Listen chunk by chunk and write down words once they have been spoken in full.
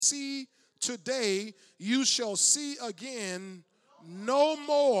see today, you shall see again no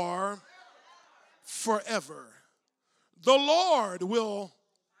more forever. The Lord will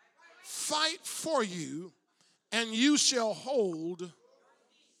fight for you, and you shall hold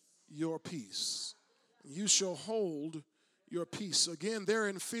your peace. You shall hold your peace. Again, they're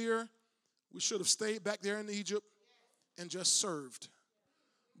in fear. We should have stayed back there in Egypt and just served.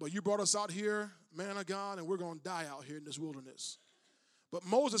 But you brought us out here, man of God, and we're going to die out here in this wilderness. But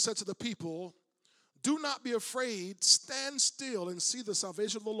Moses said to the people, do not be afraid. Stand still and see the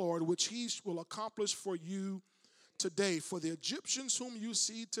salvation of the Lord, which he will accomplish for you today. For the Egyptians whom you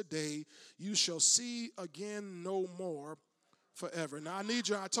see today, you shall see again no more forever. Now,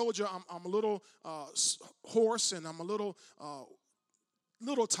 I told you I'm a little hoarse and I'm a little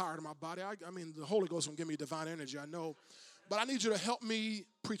tired of my body. I mean, the Holy Ghost will give me divine energy, I know. But I need you to help me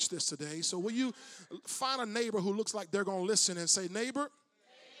preach this today. So will you find a neighbor who looks like they're going to listen and say, neighbor,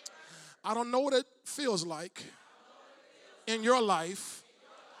 I don't know what it feels like in your life,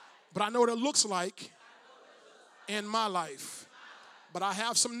 but I know what it looks like in my life. But I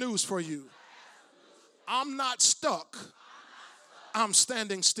have some news for you. I'm not stuck. I'm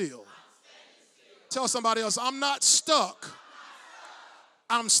standing still. Tell somebody else, I'm not stuck.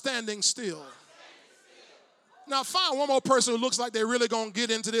 I'm standing still. Now find one more person who looks like they're really going to get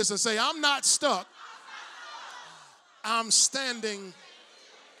into this and say, I'm not stuck. I'm standing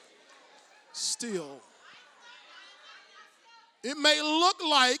still. It may look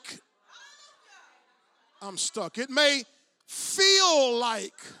like I'm stuck. It may feel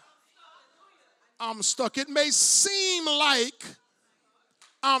like I'm stuck. It may seem like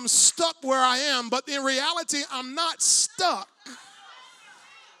I'm stuck where I am, but in reality, I'm not stuck.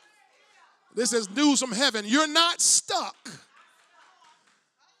 This is news from heaven. You're not stuck.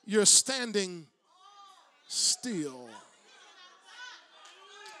 You're standing still.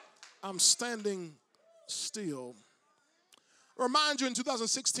 I'm standing still. I remind you, in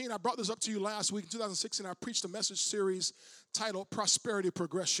 2016, I brought this up to you last week. In 2016, I preached a message series titled Prosperity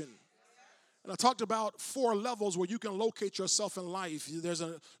Progression. And I talked about 4 levels where you can locate yourself in life. There's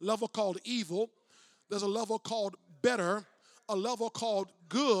a level called evil. There's a level called better, a level called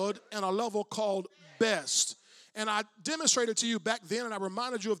good, and a level called best. And I demonstrated to you back then, and I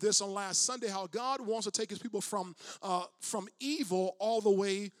reminded you of this on last Sunday, how God wants to take his people from evil all the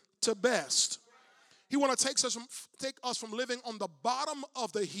way to best. He wants to take us from living on the bottom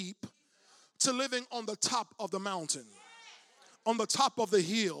of the heap to living on the top of the mountain, on the top of the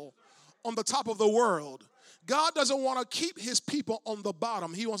hill, on the top of the world. God doesn't want to keep his people on the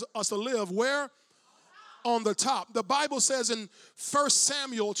bottom. He wants us to live where? On the top. The Bible says in 1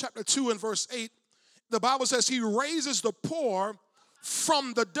 Samuel chapter 2 and verse 8, the Bible says he raises the poor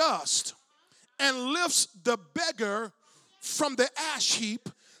from the dust and lifts the beggar from the ash heap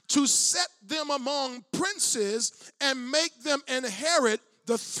to set them among princes and make them inherit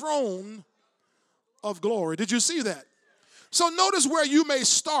the throne of glory. Did you see that? So notice where you may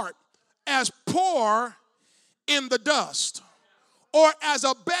start as poor in the dust or as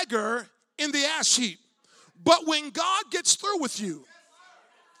a beggar in the ash heap. But when God gets through with you,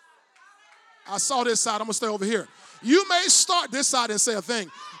 I saw this side, I'm going to stay over here. You may start this side and say a thing.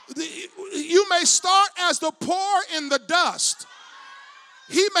 You may start as the poor in the dust.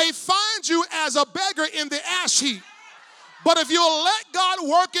 He may find you as a beggar in the ash heap. But if you'll let God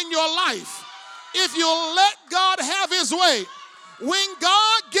work in your life, if you'll let God have his way, when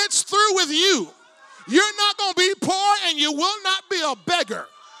God gets through with you, you're not going to be poor and you will not be a beggar.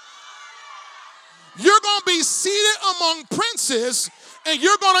 You're going to be seated among princes and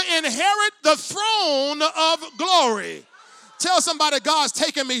you're going to inherit the throne of glory. Tell somebody, God's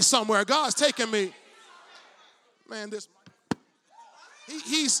taking me somewhere. God's taking me. Man,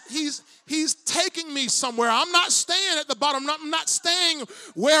 He's taking me somewhere. I'm not staying at the bottom. I'm not staying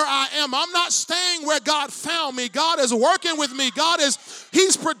where I am. I'm not staying where God found me. God is working with me.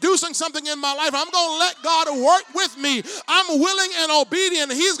 He's producing something in my life. I'm going to let God work with me. I'm willing and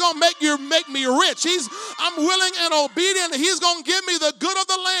obedient. He's going to make me rich. I'm willing and obedient. He's going to give me the good of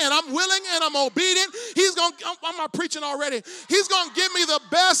the land. I'm willing and I'm obedient. I'm not preaching already. He's going to give me the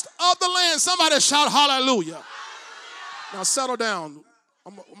best of the land. Somebody shout hallelujah. Now settle down.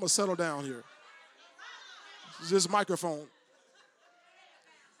 I'm going to settle down here. This microphone.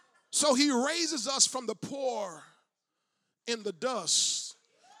 So he raises us from the poor in the dust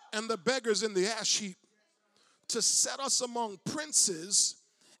and the beggars in the ash heap to set us among princes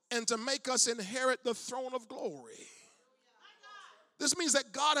and to make us inherit the throne of glory. This means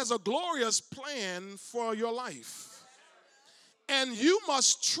that God has a glorious plan for your life. And you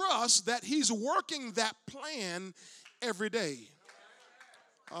must trust that he's working that plan every day.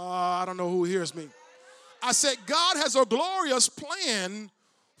 I don't know who hears me. I said, God has a glorious plan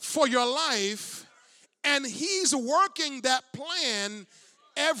for your life, and he's working that plan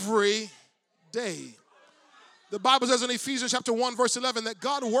every day. The Bible says in Ephesians chapter 1, verse 11, that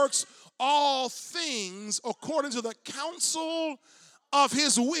God works all things according to the counsel of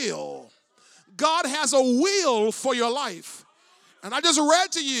his will. God has a will for your life. And I just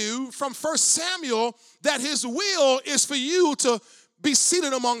read to you from 1 Samuel that his will is for you to be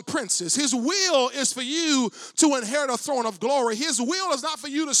seated among princes. His will is for you to inherit a throne of glory. His will is not for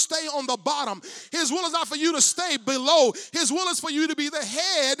you to stay on the bottom. His will is not for you to stay below. His will is for you to be the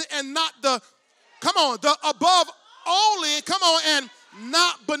head and not the above only, and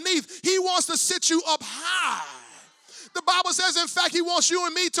not beneath. He wants to sit you up high. The Bible says, in fact, he wants you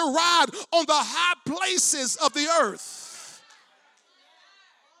and me to ride on the high places of the earth.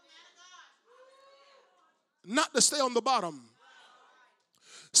 Not to stay on the bottom.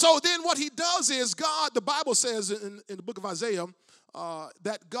 So then what he does is God, the Bible says in the book of Isaiah,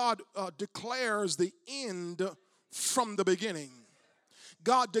 that God declares the end from the beginning.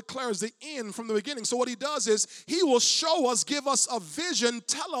 God declares the end from the beginning. So what he does is he will show us, give us a vision,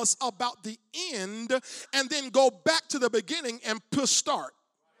 tell us about the end, and then go back to the beginning and push start.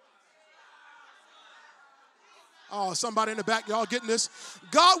 Oh, somebody in the back, y'all getting this?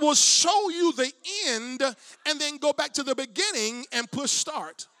 God will show you the end and then go back to the beginning and push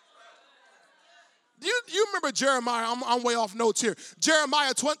start. You remember Jeremiah? I'm way off notes here.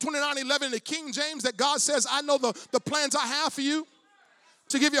 Jeremiah 29:11 in the King James, that God says, I know the plans I have for you,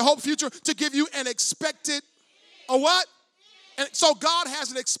 to give you a hope future, to give you an expected, a what? And so God has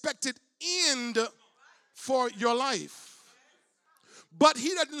an expected end for your life. But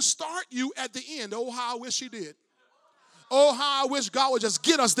he doesn't start you at the end. Oh, how I wish he did. Oh, how I wish God would just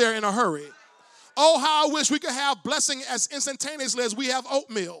get us there in a hurry. Oh, how I wish we could have blessing as instantaneously as we have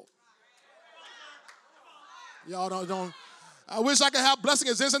oatmeal. Y'all don't. I wish I could have blessing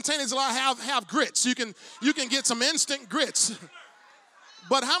as instantaneously as I have grits. You can get some instant grits.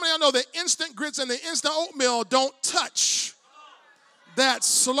 But how many of y'all know the instant grits and the instant oatmeal don't touch that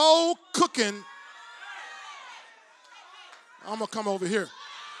slow cooking? I'm going to come over here.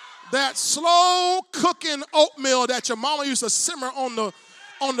 That slow cooking oatmeal that your mama used to simmer on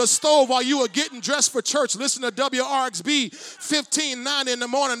the stove while you were getting dressed for church. Listen to WRXB 1590 in the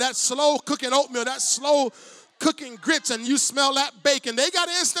morning. That slow cooking oatmeal, that slow cooking grits, and you smell that bacon. They got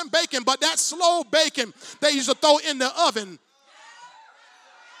instant bacon, but that slow bacon they used to throw in the oven.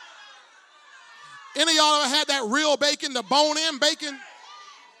 Any of y'all ever had that real bacon, the bone-in bacon?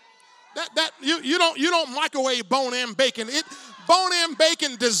 You don't microwave bone-in bacon. Bone-in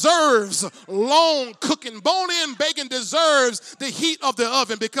bacon deserves long cooking. Bone-in bacon deserves the heat of the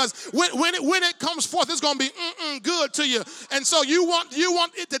oven, because when it comes forth, it's going to be good to you. And so you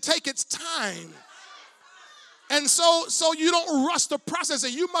want it to take its time. And so you don't rush the process,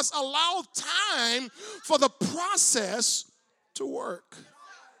 and you must allow time for the process to work.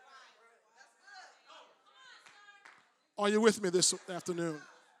 Are you with me this afternoon?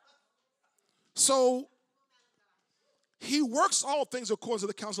 So he works all things according to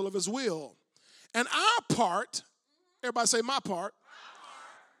the counsel of his will. And our part, everybody say my part,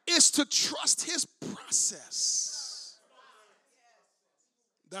 is to trust his process.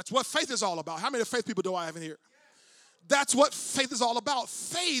 That's what faith is all about. How many faith people do I have in here? That's what faith is all about.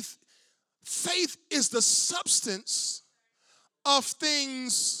 Faith is the substance of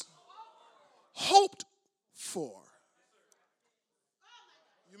things hoped for.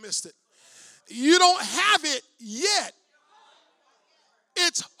 You missed it. You don't have it yet.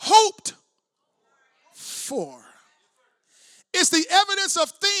 It's hoped for. It's the evidence of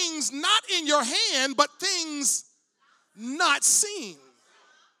things not in your hand, but things not seen.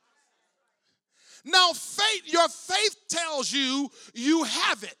 Now, your faith tells you you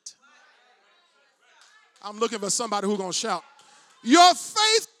have it. I'm looking for somebody who's going to shout. Your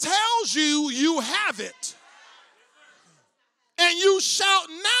faith tells you you have it. And you shout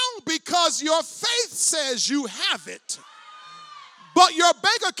now because your faith says you have it. But your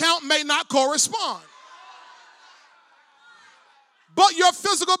bank account may not correspond. But your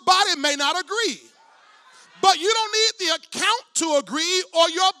physical body may not agree. But you don't need the account to agree or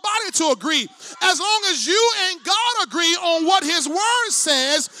your body to agree. As long as you and God agree on what his word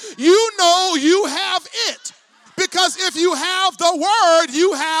says, you know you have it. Because if you have the word,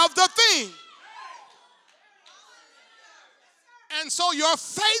 you have the thing. And so your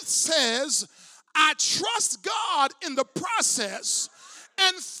faith says, I trust God in the process,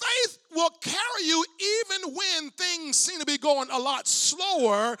 and faith will carry you even when things seem to be going a lot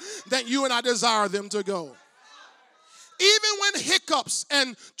slower than you and I desire them to go. Even when hiccups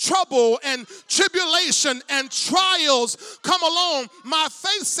and trouble and tribulation and trials come along, my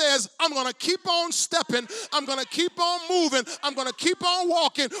faith says I'm going to keep on stepping, I'm going to keep on moving, I'm going to keep on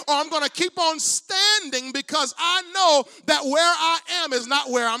walking, or I'm going to keep on standing, because I know that where I am is not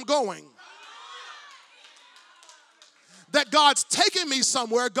where I'm going. That God's taking me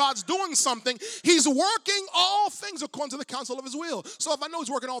somewhere, God's doing something. He's working all things according to the counsel of his will. So if I know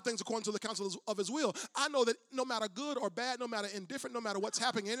he's working all things according to the counsel of his will, I know that no matter good or bad, no matter indifferent, no matter what's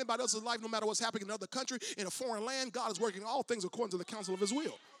happening in anybody else's life, no matter what's happening in another country, in a foreign land, God is working all things according to the counsel of his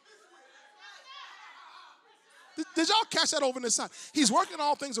will. Did y'all catch that over in this side? He's working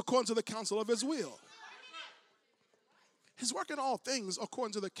all things according to the counsel of his will. He's working all things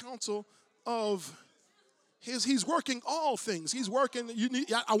according to the counsel of He's working all things. He's working,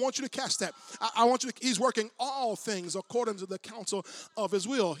 I want you to catch that. He's working all things according to the counsel of his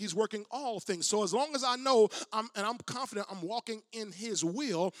will. He's working all things. So as long as I know I'm confident I'm walking in his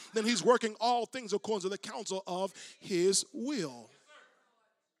will, then he's working all things according to the counsel of his will.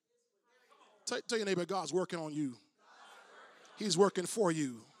 Tell your neighbor, God's working on you. He's working for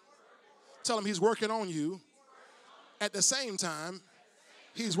you. Tell him he's working on you. At the same time,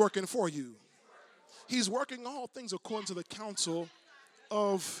 he's working for you. He's working all things according to the counsel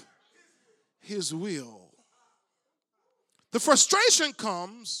of his will. The frustration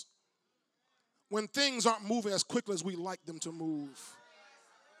comes when things aren't moving as quickly as we like them to move,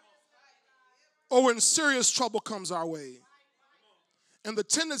 or when serious trouble comes our way. And the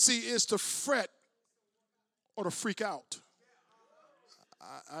tendency is to fret or to freak out.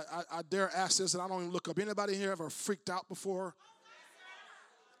 I dare ask this, and I don't even look up. Anybody here ever freaked out before?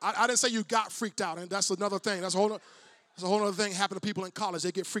 I didn't say you got freaked out, and that's another thing. That's a whole other thing happened to people in college.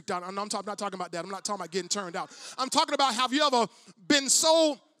 They get freaked out. I'm not talking about that. I'm not talking about getting turned out. I'm talking about, have you ever been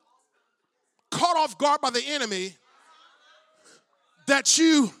so caught off guard by the enemy that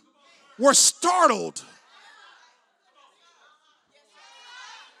you were startled?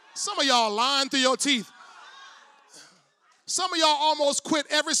 Some of y'all lying through your teeth. Some of y'all almost quit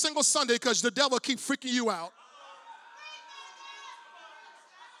every single Sunday because the devil keep freaking you out.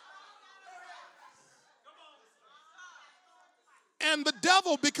 And the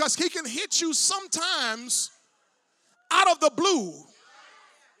devil, because he can hit you sometimes out of the blue,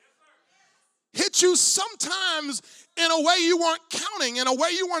 hit you sometimes in a way you weren't counting, in a way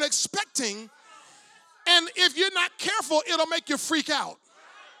you weren't expecting, and if you're not careful, it'll make you freak out.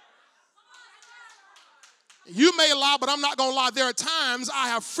 You may lie, but I'm not going to lie. There are times I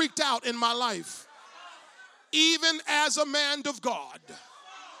have freaked out in my life, even as a man of God.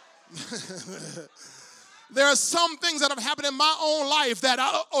 There are some things that have happened in my own life that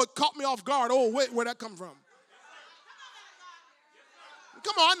it caught me off guard. Oh, wait, where'd that come from?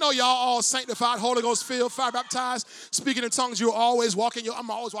 Come on, I know y'all all sanctified, Holy Ghost filled, fire baptized, speaking in tongues. I'm always walking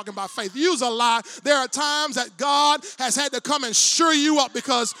by faith. You's a lie. There are times that God has had to come and sure you up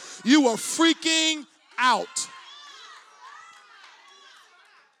because you were freaking out.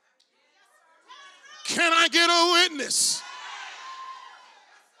 Can I get a witness?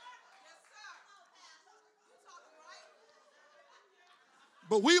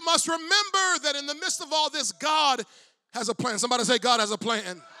 But we must remember that in the midst of all this, God has a plan. Somebody say, God has a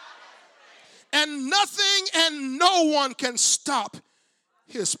plan. And nothing and no one can stop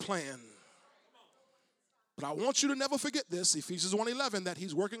his plan. But I want you to never forget this, Ephesians 1:11, that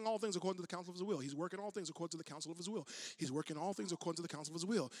he's working all things according to the counsel of his will. He's working all things according to the counsel of his will. He's working all things according to the counsel of his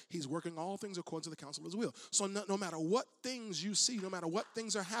will. He's working all things according to the counsel of his will. So no matter what things you see, no matter what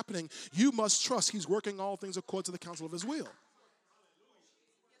things are happening, you must trust he's working all things according to the counsel of his will.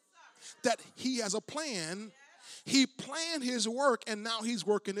 That he has a plan. He planned his work, and now he's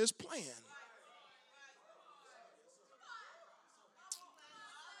working his plan.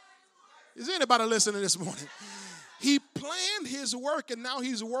 Is anybody listening this morning? He planned his work, and now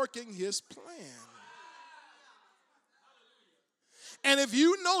he's working his plan. And if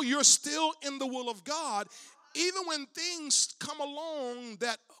you know you're still in the will of God, even when things come along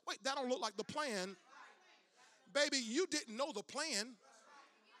that don't look like the plan, baby, you didn't know the plan.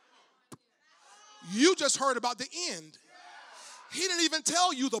 You just heard about the end. He didn't even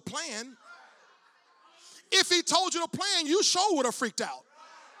tell you the plan. If he told you the plan, you sure would have freaked out.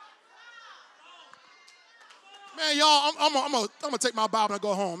 Man, y'all, I'm gonna take my Bible and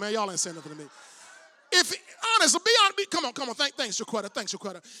go home. Man, y'all ain't saying nothing to me. If honest, be honest, come on. Thanks,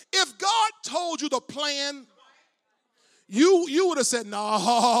 Shaquetta. If God told you the plan, you would have said, no,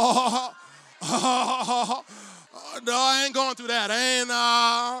 I ain't going through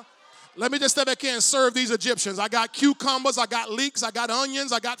that. Let me just step back in and serve these Egyptians. I got cucumbers, I got leeks, I got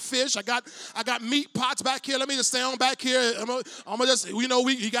onions, I got fish, I got meat pots back here. Let me just stay on back here. I'm gonna just,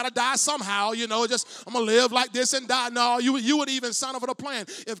 you gotta die somehow, just I'm gonna live like this and die. No, you would even sign up for the plan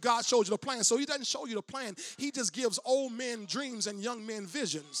if God showed you the plan. So he doesn't show you the plan. He just gives old men dreams and young men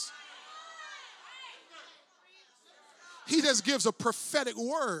visions. He just gives a prophetic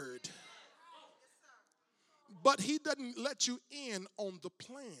word. But he doesn't let you in on the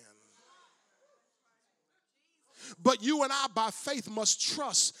plan. But you and I, by faith, must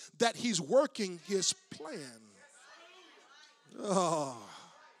trust that he's working his plan. Oh.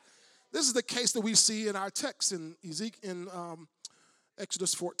 This is the case that we see in our text in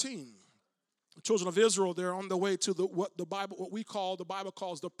Exodus 14. The children of Israel, they're on their way to what the Bible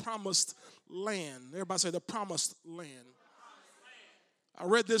calls the promised land. Everybody say the promised land. I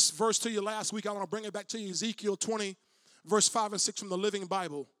read this verse to you last week. I want to bring it back to you. Ezekiel 20, verse 5 and 6 from the Living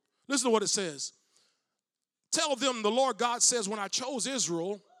Bible. Listen to what it says. Tell them, the Lord God says, when I chose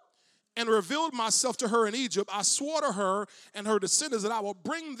Israel and revealed myself to her in Egypt, I swore to her and her descendants that I will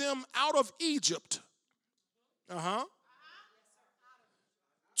bring them out of Egypt to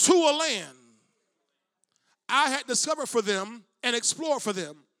a land I had discovered for them and explored for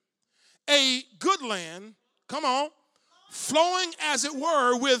them. A good land, come on, flowing as it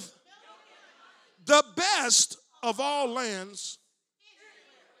were with the best of all lands.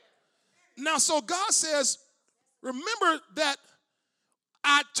 Now, so God says, remember that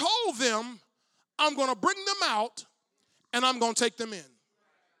I told them I'm going to bring them out and I'm going to take them in.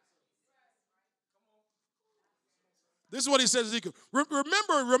 This is what he says, Ezekiel.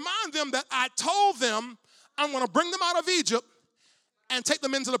 Remind them that I told them I'm going to bring them out of Egypt and take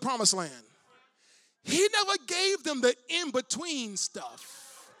them into the promised land. He never gave them the in-between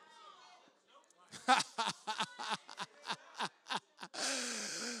stuff.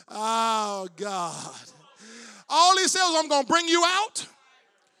 Oh, God. All he says is, I'm going to bring you out,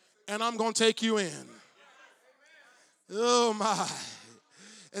 and I'm going to take you in. Oh, my.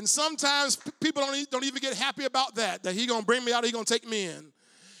 And sometimes people don't even get happy about that he's going to bring me out, he's going to take me in.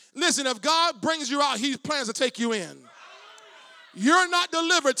 Listen, if God brings you out, he plans to take you in. You're not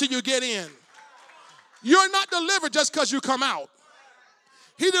delivered till you get in. You're not delivered just because you come out.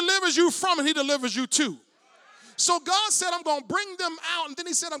 He delivers you from and he delivers you to. So God said, I'm going to bring them out, and then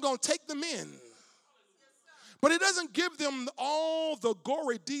he said, I'm going to take them in. But he doesn't give them all the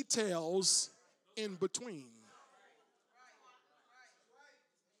gory details in between.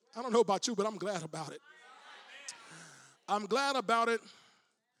 I don't know about you, but I'm glad about it. I'm glad about it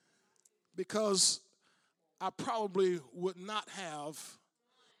because I probably would not have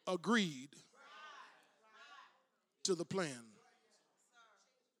agreed to the plan.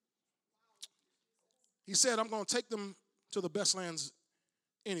 He said, I'm going to take them to the best lands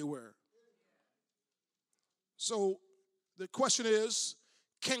anywhere. So the question is,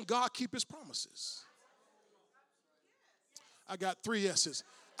 can God keep his promises? I got 3 yeses.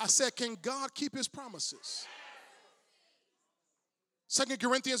 I said, can God keep his promises? 2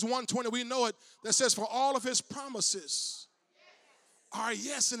 Corinthians 1:20, we know it, that says, for all of his promises are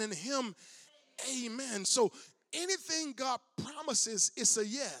yes, and in him, amen. So anything God promises, it's a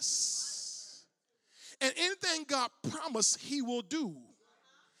yes. And anything God promised, he will do.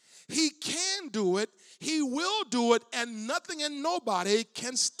 He can do it, he will do it, and nothing and nobody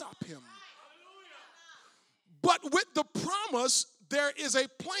can stop him. But with the promise, there is a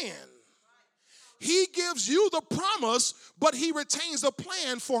plan. He gives you the promise, but he retains the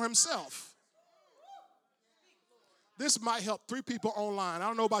plan for himself. This might help 3 people online. I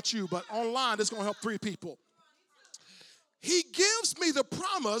don't know about you, but online, this is going to help 3 people. He gives me the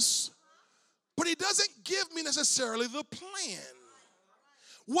promise, but he doesn't give me necessarily the plan.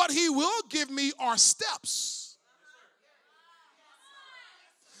 What he will give me are steps.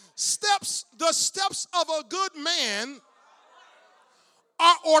 Steps, the steps of a good man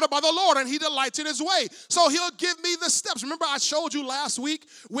are ordered by the Lord, and he delights in his way. So he'll give me the steps. Remember, I showed you last week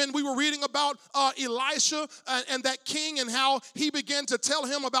when we were reading about Elisha and that king and how he began to tell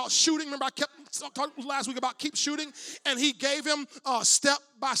him about shooting. Remember, I kept talking last week about keep shooting, and he gave him step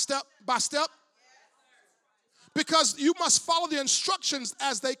by step by step. Because you must follow the instructions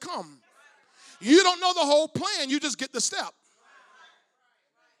as they come. You don't know the whole plan, you just get the step.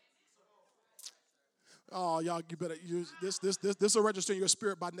 Oh, y'all, you better use this will register in your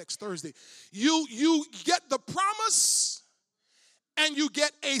spirit by next Thursday. You get the promise and you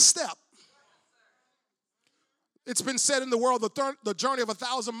get a step. It's been said in the world, the journey of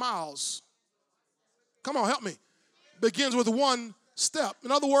 1,000 miles. Come on, help me. Begins with one step.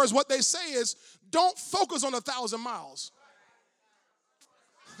 In other words, what they say is, don't focus on 1,000 miles.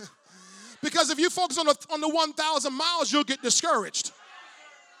 Because if you focus on the 1,000 miles, you'll get discouraged.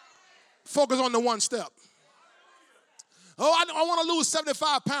 Focus on the one step. Oh, I want to lose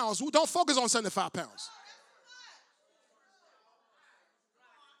 75 pounds. Don't focus on 75 pounds.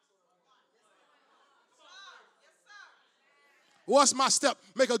 What's my step?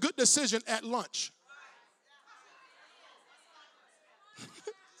 Make a good decision at lunch.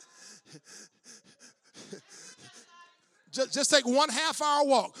 Just take 1/2 hour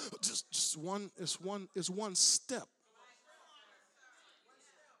walk. Just one. It's one step.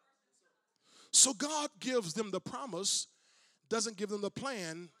 So God gives them the promise, doesn't give them the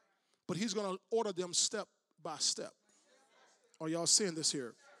plan, but he's going to order them step by step. Are y'all seeing this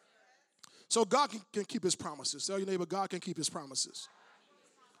here? So God can keep his promises. Tell your neighbor, God can keep his promises.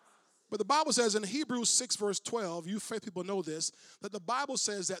 But the Bible says in Hebrews 6 verse 12, you faith people know this, that the Bible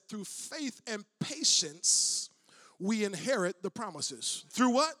says that through faith and patience, we inherit the promises.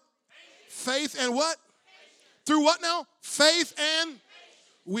 Through what? Faith and what? Through what now? Faith and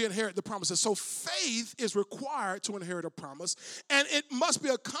we inherit the promises. So faith is required to inherit a promise, and it must be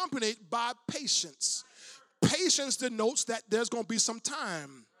accompanied by patience. Patience denotes that there's going to be some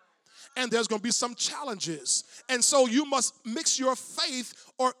time, and there's going to be some challenges. And so you must mix your faith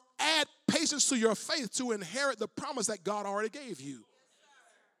or add patience to your faith to inherit the promise that God already gave you.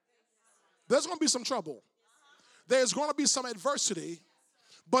 There's going to be some trouble. There's going to be some adversity.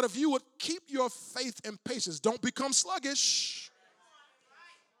 But if you would keep your faith and patience, don't become sluggish,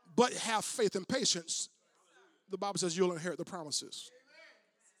 but have faith and patience, the Bible says you'll inherit the promises.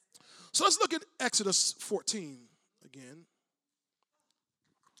 So let's look at Exodus 14 again.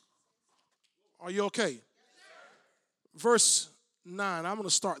 Are you okay? Verse 9, I'm going to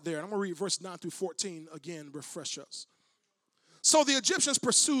start there. I'm going to read verse 9 through 14 again, refresh us. So the Egyptians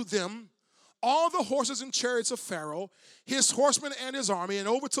pursued them, all the horses and chariots of Pharaoh, his horsemen and his army, and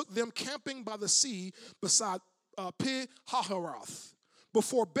overtook them camping by the sea beside Pi-hahiroth,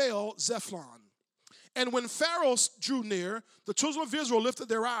 before Baal Zephon. And when Pharaoh drew near, the children of Israel lifted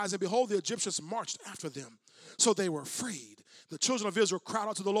their eyes, and behold, the Egyptians marched after them. So they were afraid. The children of Israel cried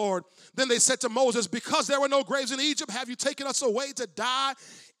out to the Lord. Then they said to Moses, because there were no graves in Egypt, have you taken us away to die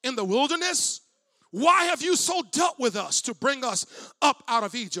in the wilderness? Why have you so dealt with us to bring us up out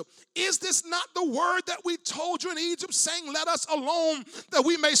of Egypt? Is this not the word that we told you in Egypt, saying, let us alone that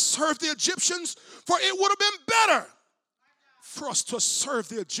we may serve the Egyptians? For it would have been better for us to serve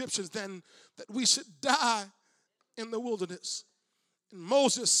the Egyptians than that we should die in the wilderness. And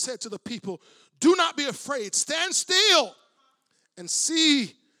Moses said to the people, do not be afraid, stand still and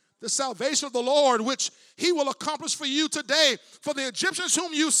see the salvation of the Lord, which he will accomplish for you today. For the Egyptians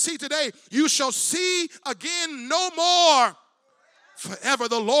whom you see today, you shall see again no more. Forever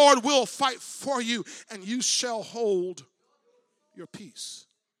the Lord will fight for you, and you shall hold your peace.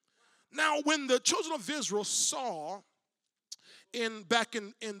 Now, when the children of Israel saw, back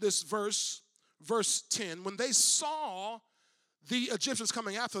in this verse 10, when they saw the Egyptians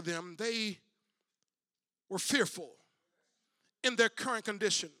coming after them, they were fearful in their current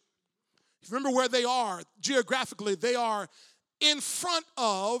condition. Remember where they are geographically. They are in front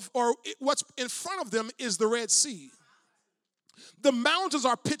of, or what's in front of them is the Red Sea. The mountains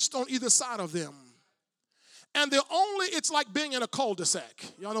are pitched on either side of them. And it's like being in a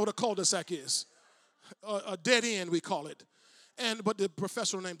cul-de-sac. Y'all know what a cul-de-sac is? A dead end, we call it. But the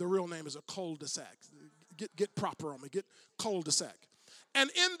professional name, the real name is a cul-de-sac. Get proper on me. Get cul-de-sac. And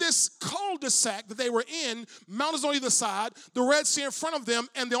in this cul-de-sac that they were in, mountains on either side, the Red Sea in front of them,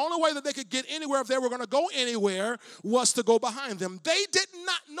 and the only way that they could get anywhere if they were going to go anywhere was to go behind them. They did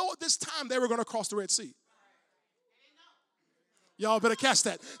not know at this time they were going to cross the Red Sea. Y'all better catch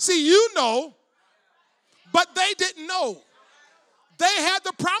that. See, you know, but they didn't know. They had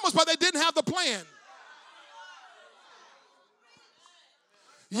the promise, but they didn't have the plan.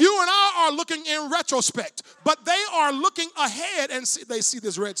 You and I are looking in retrospect, but they are looking ahead, and they see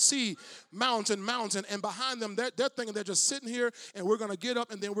this Red Sea, mountain, and behind them, they're thinking they're just sitting here, and we're going to get up,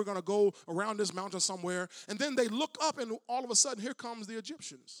 and then we're going to go around this mountain somewhere. And then they look up, and all of a sudden, here comes the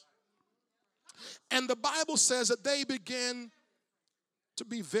Egyptians. And the Bible says that they began to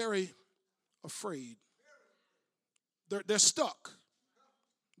be very afraid. They're stuck.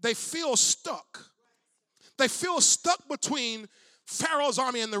 They feel stuck. They feel stuck between Pharaoh's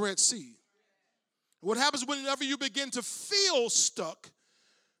army and the Red Sea. What happens whenever you begin to feel stuck,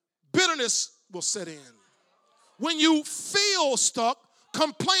 bitterness will set in. When you feel stuck,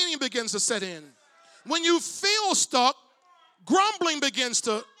 complaining begins to set in. When you feel stuck, grumbling begins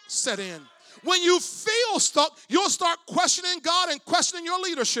to set in. When you feel stuck, you'll start questioning God and questioning your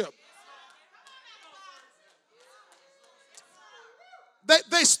leadership.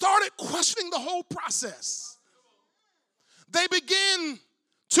 They started questioning the whole process. They began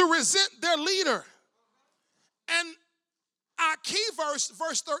to resent their leader. And our key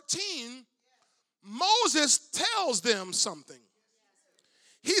verse 13, Moses tells them something.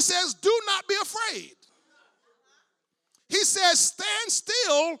 He says, do not be afraid. He says, stand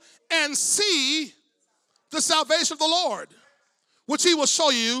still and see the salvation of the Lord, which he will show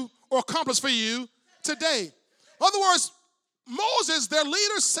you or accomplish for you today. In other words, Moses, their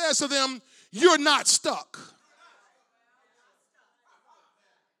leader, says to them, you're not stuck.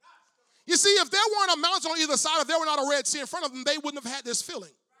 You see, if there weren't a mountain on either side, if there were not a Red Sea in front of them, they wouldn't have had this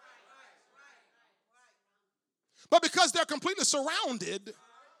feeling. But because they're completely surrounded,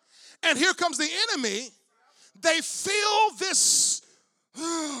 and here comes the enemy, they feel this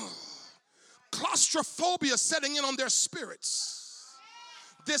claustrophobia setting in on their spirits.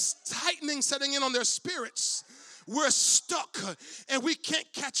 This tightening setting in on their spirits. We're stuck and we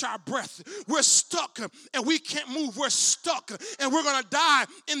can't catch our breath. We're stuck and we can't move. We're stuck and we're going to die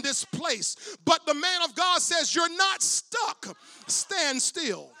in this place. But the man of God says, you're not stuck. Stand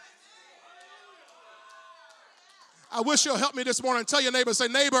still. I wish you'll help me this morning. Tell your neighbor, say,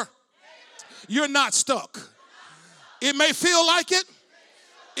 neighbor, you're not stuck. It may feel like it.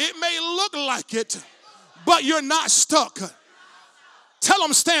 It may look like it, but you're not stuck. Tell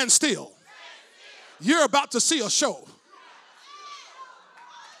them, stand still. You're about to see a show.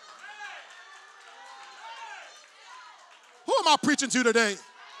 Who am I preaching to today?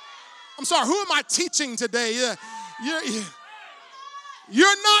 I'm sorry, who am I teaching today?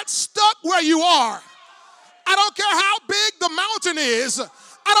 You're not stuck where you are. I don't care how big the mountain is.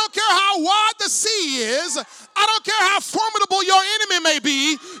 I don't care how wide the sea is. I don't care how formidable your enemy may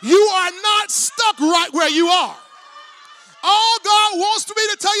be. You are not stuck right where you are. All God wants me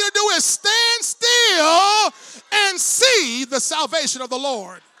to tell you to do is stand still and see the salvation of the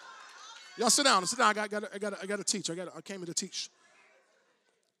Lord. Y'all sit down. Sit down. I got to teach. I came here to teach.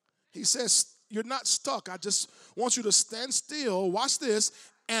 He says, you're not stuck. I just want you to stand still. Watch this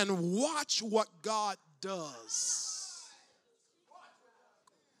and watch what God does.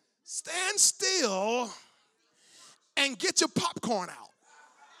 Stand still and get your popcorn out.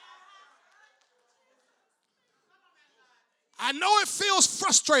 I know it feels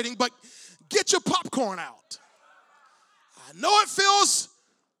frustrating, but get your popcorn out. I know it feels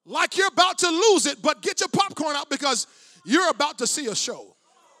like you're about to lose it, but get your popcorn out because you're about to see a show.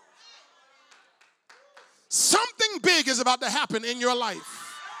 Something big is about to happen in your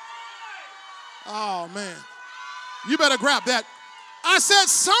life. Oh, man. You better grab that. I said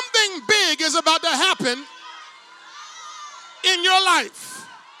something big is about to happen in your life.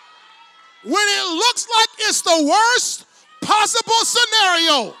 When it looks like it's the worst possible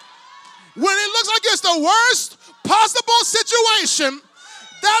scenario, when it looks like it's the worst possible situation,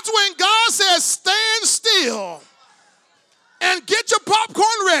 that's when God says, stand still and get your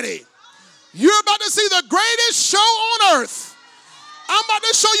popcorn ready. You're about to see the greatest show on earth. I'm about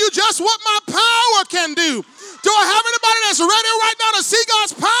to show you just what my power can do. Do I have anybody that's ready right now to see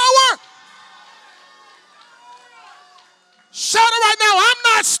God's power? Shout it right now.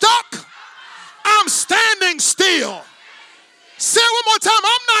 I'm not stuck. I'm standing still. Say it one more time.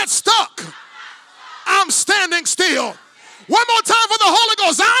 I'm not stuck. I'm standing still. One more time for the Holy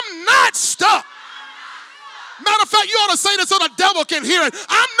Ghost. I'm not stuck. Matter of fact, you ought to say this so the devil can hear it.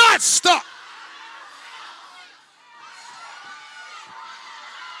 I'm not stuck.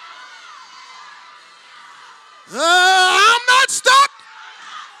 I'm not stuck.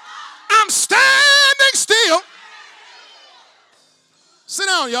 I'm standing still. Sit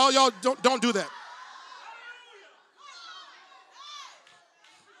down, y'all. Y'all don't do that.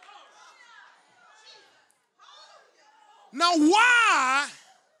 Now, why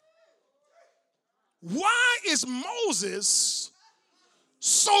is Moses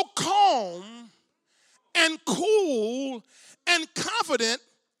so calm and cool and confident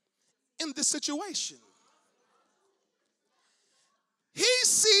in this situation? He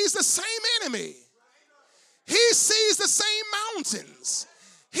sees the same enemy. He sees the same mountains.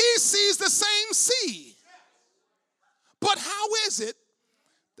 He sees the same sea. But how is it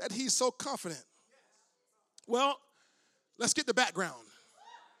that he's so confident? Well, let's get the background.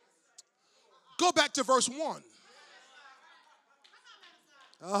 Go back to verse 1.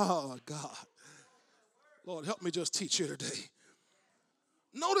 Oh, God. Lord, help me just teach you today.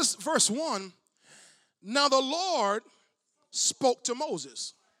 Notice verse 1. Now the Lord spoke to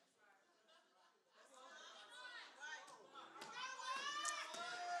Moses.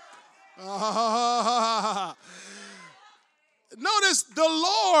 Notice the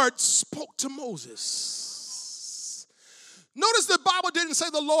Lord spoke to Moses. Notice the Bible didn't say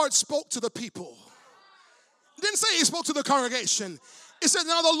the Lord spoke to the people. It didn't say he spoke to the congregation. It said,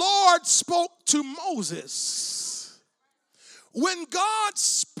 now the Lord spoke to Moses. When God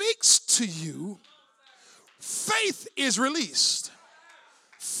speaks to you, faith is released.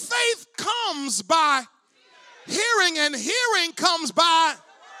 Faith comes by hearing, and hearing comes by.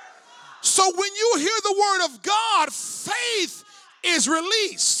 So when you hear the word of God, faith is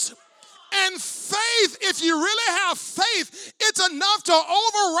released. And faith, if you really have faith, it's enough to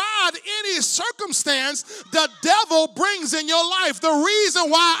override any circumstance the devil brings in your life. The reason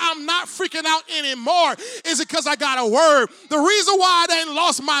why I'm not freaking out anymore is because I got a word. The reason why I ain't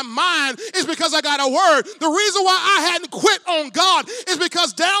lost my mind is because I got a word. The reason why I hadn't quit on God is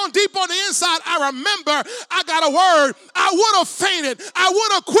because down deep on the inside, I remember I got a word. I would have fainted. I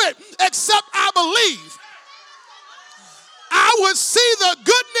would have quit, except I believe I would see the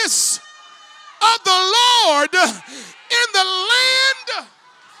goodness of the Lord in the land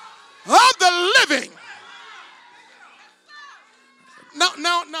of the living.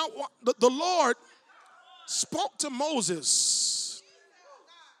 Now, the Lord spoke to Moses.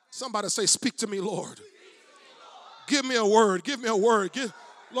 Somebody say, speak to me, Lord. Give me a word. Give me a word.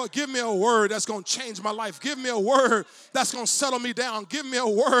 Lord, give me a word that's going to change my life. Give me a word that's going to settle me down. Give me a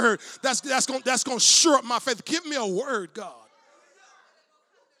word that's going to shore up my faith. Give me a word, God.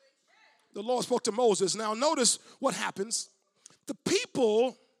 The Lord spoke to Moses. Now notice what happens. The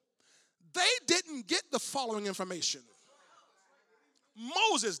people, they didn't get the following information.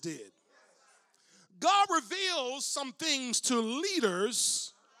 Moses did. God reveals some things to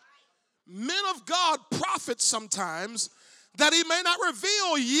leaders, men of God, prophets sometimes, that he may not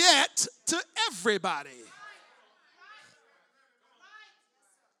reveal yet to everybody.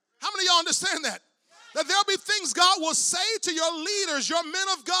 How many of y'all understand that? That there'll be things God will say to your leaders, your men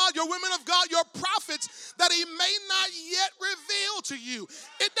of God, your women of God, your prophets, that he may not yet reveal to you.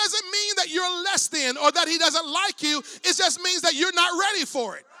 It doesn't mean that you're less than or that he doesn't like you. It just means that you're not ready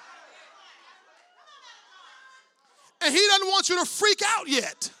for it. And he doesn't want you to freak out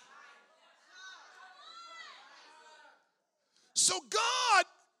yet. So God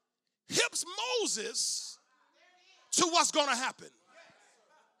hips Moses to what's going to happen.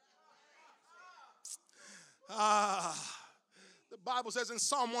 The Bible says in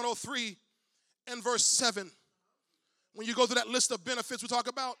Psalm 103 and verse 7, when you go through that list of benefits we talk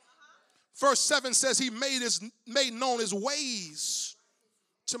about, verse 7 says he made known his ways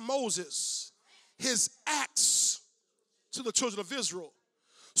to Moses, his acts to the children of Israel.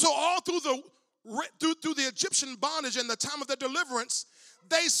 So all through the Egyptian bondage and the time of their deliverance,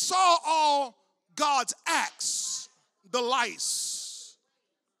 they saw all God's acts, the lice,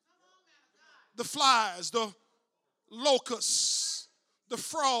 the flies, the locusts, the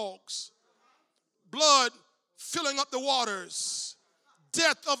frogs, blood filling up the waters,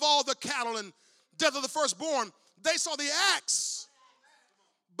 death of all the cattle and death of the firstborn. They saw the acts,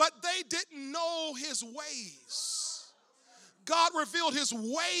 but they didn't know his ways. God revealed his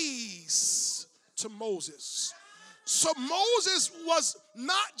ways to Moses. So Moses was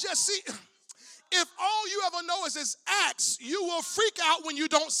not just, if all you ever know is his acts, you will freak out when you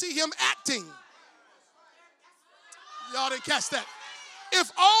don't see him acting. Y'all didn't catch that.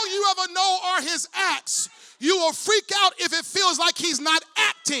 If all you ever know are his acts, you will freak out if it feels like he's not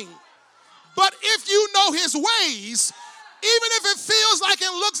acting. But if you know his ways, even if it feels like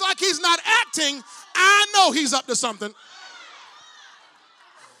it looks like he's not acting, I know he's up to something.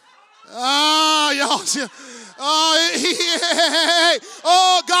 Y'all.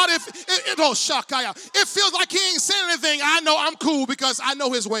 Oh, God, it feels like he ain't saying anything. I know I'm cool because I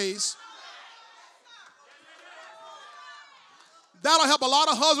know his ways. That'll help a lot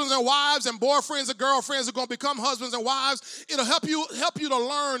of husbands and wives and boyfriends and girlfriends are going to become husbands and wives. It'll help you to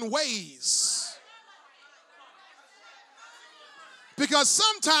learn ways. Because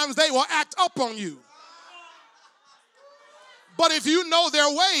sometimes they will act up on you. But if you know their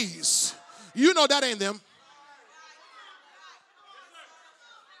ways, you know that ain't them.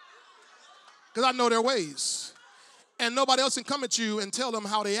 Because I know their ways. And nobody else can come at you and tell them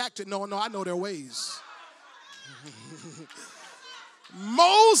how they acted. No, I know their ways.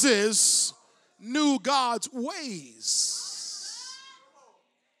 Moses knew God's ways.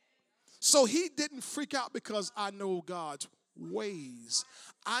 So he didn't freak out because I know God's ways.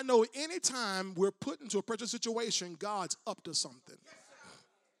 I know anytime we're put into a pressure situation, God's up to something.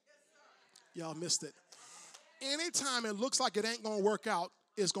 Y'all missed it. Anytime it looks like it ain't going to work out,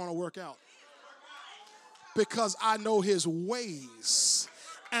 it's going to work out. Because I know his ways.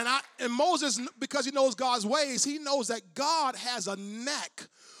 And Moses, because he knows God's ways, he knows that God has a knack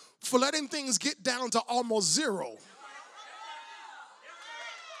for letting things get down to almost zero.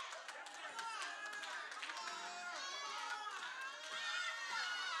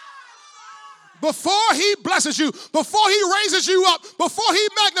 before he blesses you, before he raises you up, before he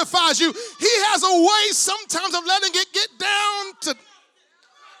magnifies you, he has a way sometimes of letting it get down to.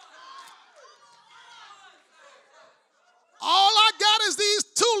 All I got is these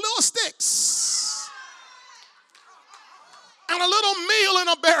 2 little sticks and a little meal in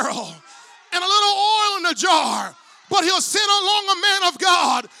a barrel and a little oil in a jar. But he'll send along a man of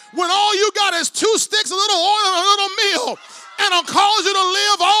God when all you got is 2 sticks, a little oil, and a little meal, and he'll cause you to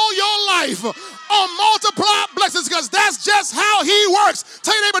live all your life on multiplied blessings, because that's just how he works.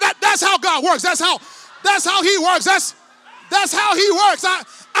 Tell your neighbor, that's how God works. That's how he works. That's how he works.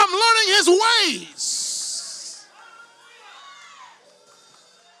 I'm learning his ways.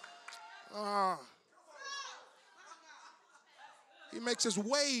 He makes his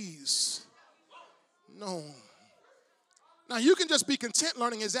ways known. Now, you can just be content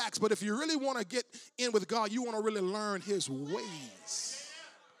learning his acts, but if you really want to get in with God, you want to really learn his ways.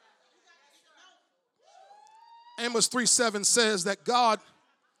 Amos 3:7 says that God,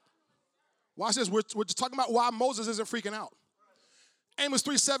 watch this, we're just talking about why Moses isn't freaking out. Amos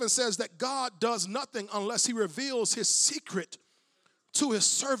 3:7 says that God does nothing unless he reveals his secret to his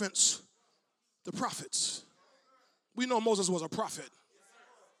servants, the prophets. We know Moses was a prophet.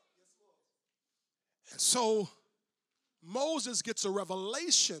 And so Moses gets a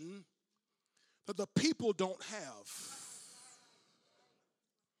revelation that the people don't have.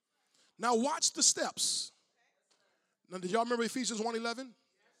 Now watch the steps. Now, did y'all remember Ephesians 1:11?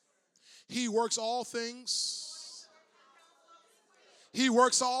 He works all things. He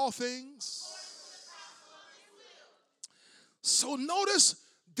works all things. So notice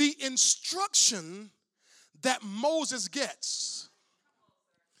the instruction that Moses gets.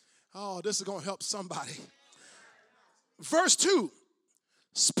 Oh, this is going to help somebody. Verse 2,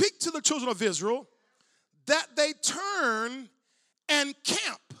 speak to the children of Israel that they turn and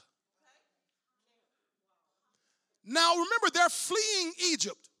camp. Now remember, they're fleeing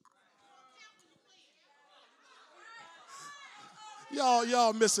Egypt.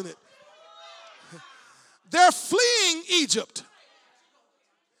 Y'all missing it. They're fleeing Egypt.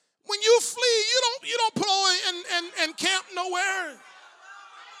 When you flee, you don't pull over and camp nowhere.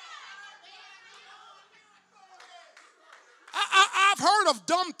 I've heard of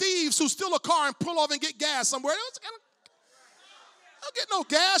dumb thieves who steal a car and pull off and get gas somewhere. Don't get no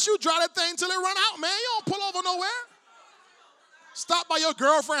gas. You drive that thing till it run out, man. You don't pull over nowhere. Stop by your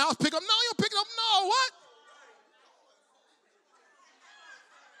girlfriend's house, pick up. No, you don't pick it up. No, what?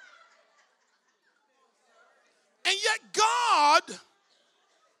 And yet God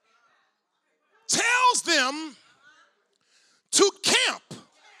tells them to camp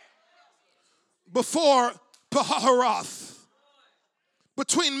before Pihahiroth,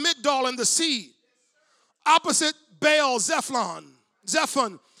 between Migdol and the sea, opposite Baal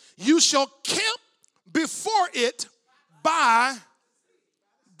Zephon. You shall camp before it by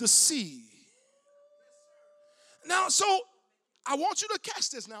the sea. Now, so I want you to catch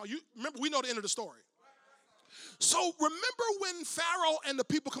this now. You remember, we know the end of the story. So remember when Pharaoh and the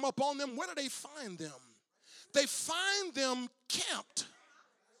people come up on them, where do they find them? They find them camped.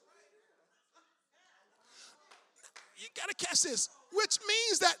 You got to catch this, which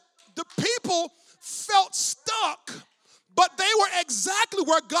means that the people felt stuck, but they were exactly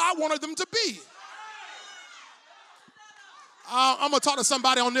where God wanted them to be. I'm going to talk to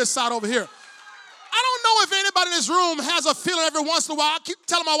somebody on this side over here. I don't know if anybody in this room has a feeling every once in a while. I keep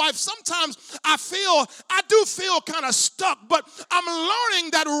telling my wife, sometimes I do feel kind of stuck, but I'm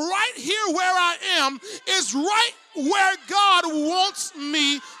learning that right here where I am is right where God wants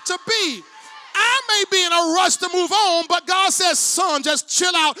me to be. I may be in a rush to move on, but God says, son, just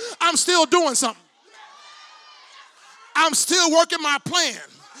chill out. I'm still doing something. I'm still working my plan.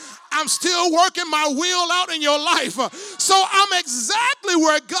 I'm still working my will out in your life. So I'm exactly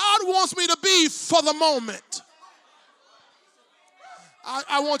where God wants me to be for the moment.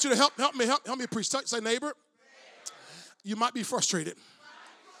 I want you to help me preach. Say, neighbor, you might be frustrated.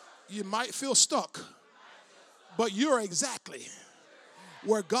 You might feel stuck. But you're exactly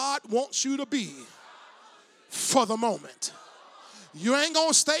where God wants you to be for the moment. You ain't going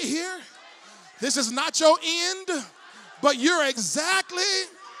to stay here. This is not your end, but you're exactly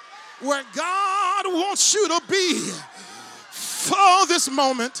where God wants you to be for this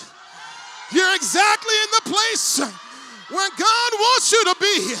moment. You're exactly in the place where God wants you to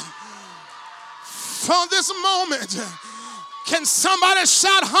be for this moment. Can somebody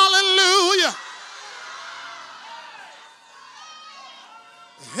shout hallelujah?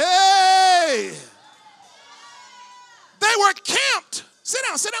 Hey! They were camped. Sit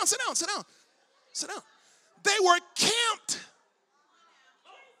down. They were camped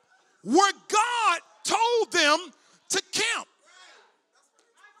where God told them to camp.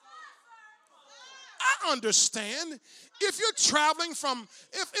 I understand if you're traveling from,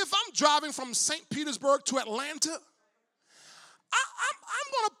 if I'm driving from St. Petersburg to Atlanta,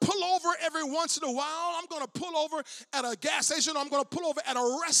 I'm going to pull over every once in a while. I'm going to pull over at a gas station. I'm going to pull over at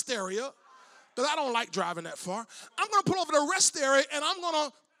a rest area because I don't like driving that far. I'm going to pull over at a rest area and I'm going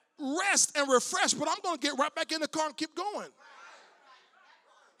to rest and refresh, but I'm going to get right back in the car and keep going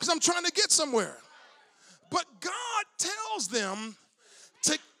because I'm trying to get somewhere. But God tells them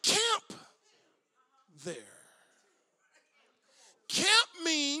to camp there. Camp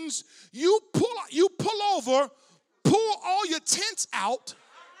means you pull over, pull all your tents out,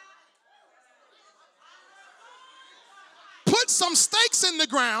 put some stakes in the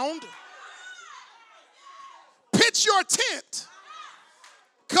ground, pitch your tent,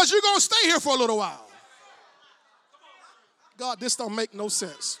 because you're going to stay here for a little while. God, this don't make no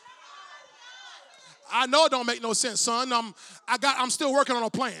sense. I know it don't make no sense, son. I'm still working on a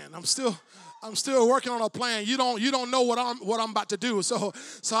plan. I'm still working on a plan. You don't know what I'm about to do. So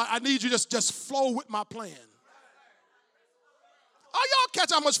I need you to just flow with my plan. Oh, y'all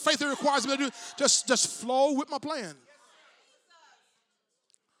catch how much faith it requires me to do? Just flow with my plan.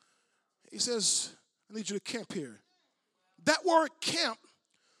 He says, I need you to camp here. That word camp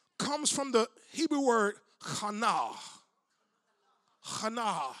comes from the Hebrew word chanah.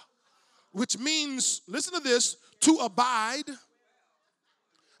 Chanah, which means, listen to this, to abide.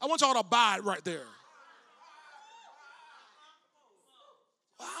 I want y'all to abide right there.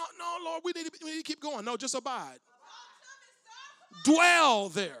 Oh, no, Lord, we need to keep going. No, just abide. Dwell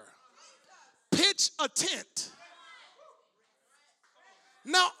there. Pitch a tent.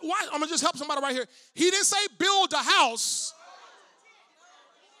 Now, why? I'm going to just help somebody right here. He didn't say build a house.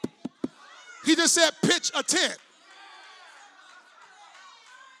 He just said pitch a tent.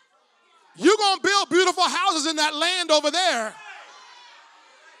 You're going to build beautiful houses in that land over there.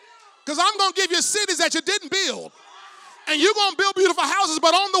 Because I'm going to give you cities that you didn't build. And you're going to build beautiful houses,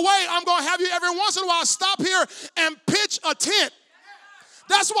 but on the way, I'm going to have you every once in a while stop here and pitch a tent.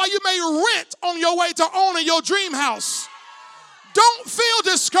 That's why you may rent on your way to owning your dream house. Don't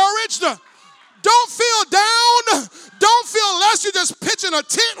feel discouraged. Don't feel down. Don't feel less. You're just pitching a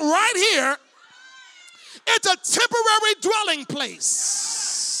tent right here. It's a temporary dwelling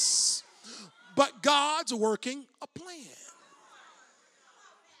place. But God's working a plan.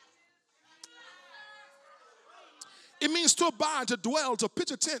 It means to abide, to dwell, to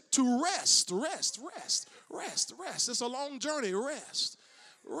pitch a tent, to rest. It's a long journey. Rest.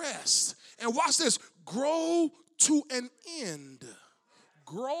 And watch this. Grow to an end.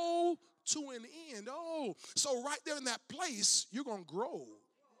 Grow to an end. Oh, so right there in that place, you're going to grow.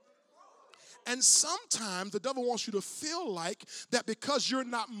 And sometimes the devil wants you to feel like that because you're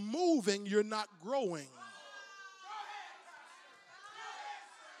not moving, you're not growing.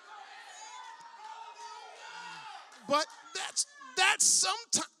 But that's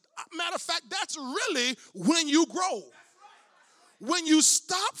sometimes, matter of fact, that's really when you grow. When you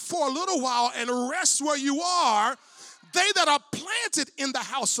stop for a little while and rest where you are, they that are planted in the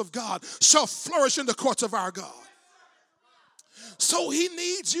house of God shall flourish in the courts of our God. So he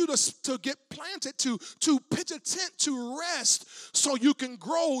needs you to get planted, to pitch a tent, to rest so you can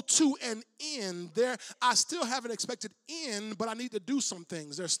grow to an end. There, I still haven't expected end, but I need to do some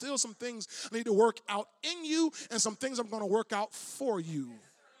things. There's still some things I need to work out in you and some things I'm going to work out for you.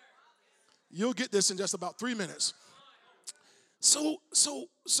 You'll get this in just about 3 minutes. So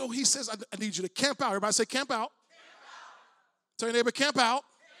he says, I need you to camp out. Everybody say camp out. Tell your neighbor, camp out.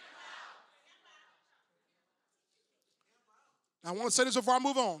 Now, I want to say this before I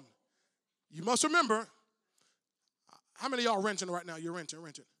move on. You must remember, how many of y'all renting right now? You're renting.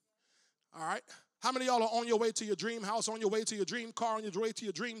 All right? How many of y'all are on your way to your dream house, on your way to your dream car, on your way to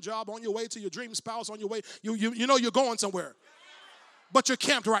your dream job, on your way to your dream spouse, on your way? You know you're going somewhere. But you're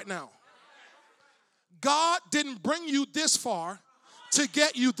camped right now. God didn't bring you this far to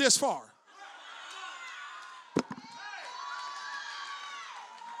get you this far.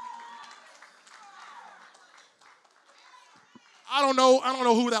 I don't know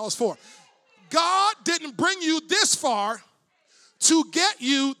who that was for. God didn't bring you this far to get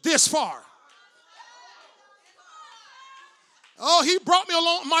you this far. Oh, he brought me a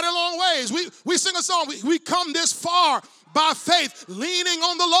mighty long ways. We sing a song, we come this far by faith, leaning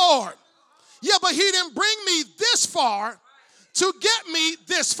on the Lord. Yeah, but he didn't bring me this far to get me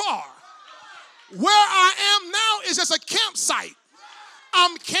this far. Where I am now is just a campsite.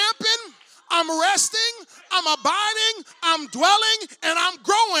 I'm camping, I'm resting, I'm abiding, I'm dwelling, and I'm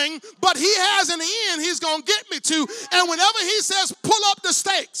growing, but he has an end he's going to get me to. And whenever he says, pull up the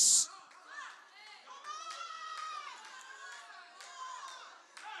stakes,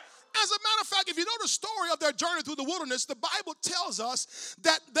 As a matter of fact, if you know the story of their journey through the wilderness, the Bible tells us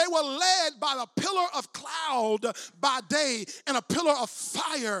that they were led by a pillar of cloud by day and a pillar of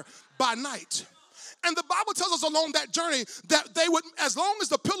fire by night. And the Bible tells us along that journey that they would, as long as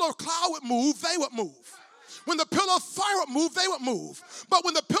the pillar of cloud would move, they would move. When the pillar of fire would move, they would move. But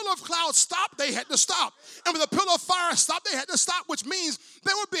when the pillar of cloud stopped, they had to stop. And when the pillar of fire stopped, they had to stop, which means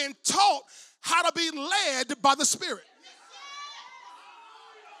they were being taught how to be led by the Spirit.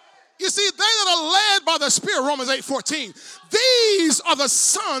 You see, they that are led by the Spirit, Romans 8:14, these are the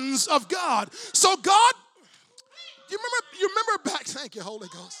sons of God. So God, you remember back, thank you, Holy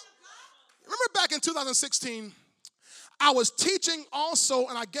Ghost. Remember back in 2016, I was teaching also,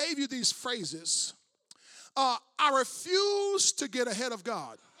 and I gave you these phrases. I refuse to get ahead of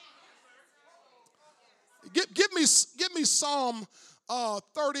God. Give me Psalm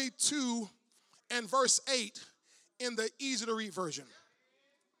 32 and verse 8 in the easy to read version.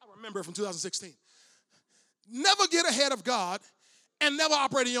 I remember it from 2016. Never get ahead of God and never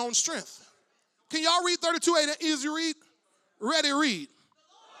operate in your own strength. Can y'all read 32:8 easy to read? Ready, read.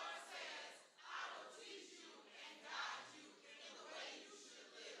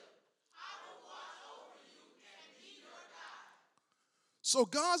 So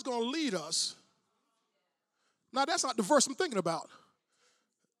God's going to lead us. Now, that's not the verse I'm thinking about.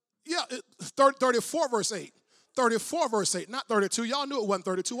 Yeah, 34 verse 8. 34 verse 8, not 32. Y'all knew it wasn't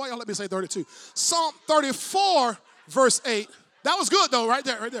 32. Why y'all let me say 32? Psalm 34 verse 8. That was good, though, right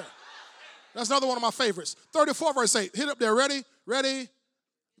there, right there. That's another one of my favorites. 34 verse 8. Hit up there. Ready? Ready?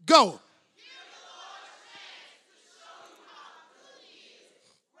 Go.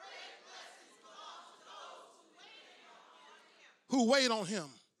 Who wait on him,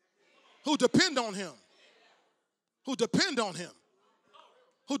 who depend on him, who depend on him,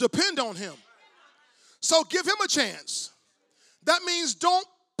 who depend on him. So give him a chance. That means don't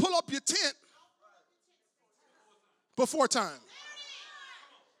pull up your tent before time.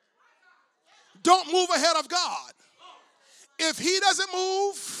 Don't move ahead of God. If he doesn't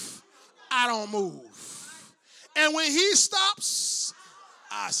move, I don't move. And when he stops,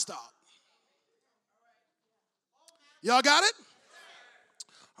 I stop. Y'all got it?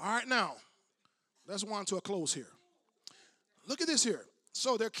 All right, now, let's wind to a close here. Look at this here.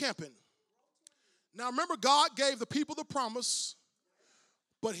 So they're camping. Now, remember, God gave the people the promise,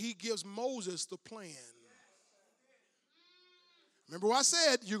 but he gives Moses the plan. Remember what I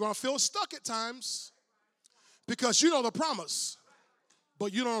said, you're going to feel stuck at times because you know the promise,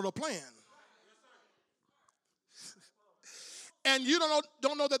 but you don't know the plan. And you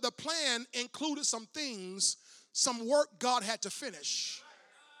don't know that the plan included some things, some work God had to finish.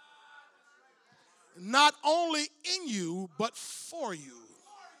 Not only in you, but for you.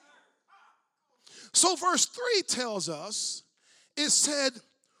 So verse 3 tells us, it said,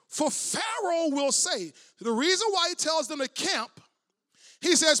 for Pharaoh will say, the reason why he tells them to camp,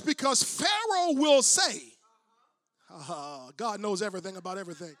 he says, because Pharaoh will say, God knows everything about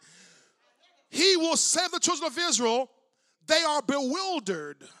everything. He will say to the children of Israel, they are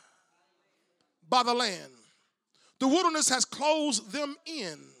bewildered by the land. The wilderness has closed them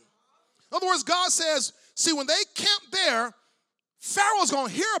in. In other words, God says, see, when they camp there, Pharaoh's going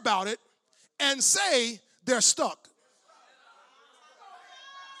to hear about it and say they're stuck.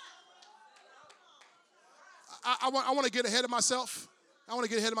 I want to get ahead of myself. I want to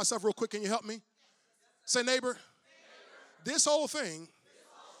get ahead of myself real quick. Can you help me? Say, neighbor, this whole thing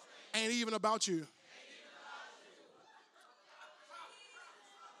ain't even about you.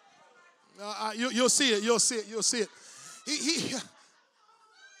 You'll see it. You'll see it. You'll see it.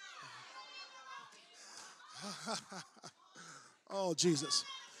 Oh, Jesus.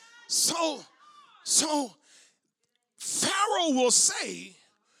 So Pharaoh will say,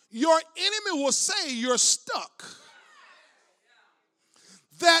 your enemy will say you're stuck.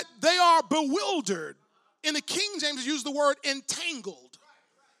 That they are bewildered. In the King James, use the word entangled.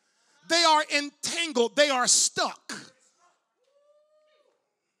 They are entangled. They are stuck.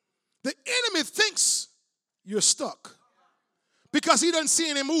 The enemy thinks you're stuck because he doesn't see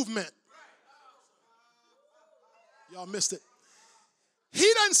any movement. Y'all missed it. He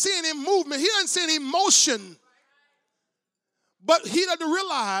doesn't see any movement. He doesn't see any motion. But he doesn't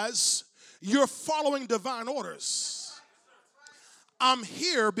realize you're following divine orders. I'm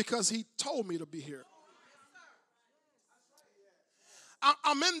here because he told me to be here.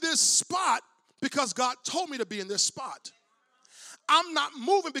 I'm in this spot because God told me to be in this spot. I'm not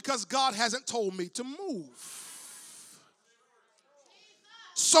moving because God hasn't told me to move.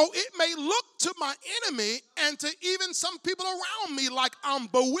 So it may look to my enemy and to even some people around me like I'm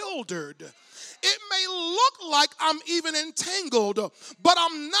bewildered. It may look like I'm even entangled, but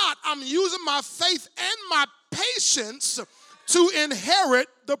I'm not. I'm using my faith and my patience to inherit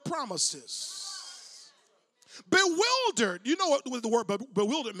the promises. Bewildered. You know what the word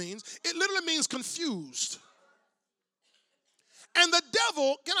bewildered means? It literally means confused. And the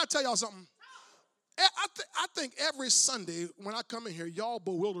devil, can I tell y'all something? I think every Sunday when I come in here, y'all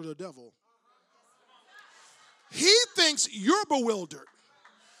bewilder the devil. He thinks you're bewildered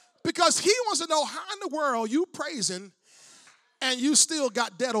because he wants to know how in the world you praising and you still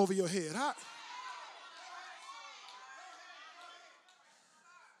got debt over your head.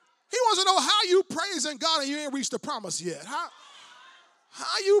 He wants to know how you praising God and you ain't reached the promise yet.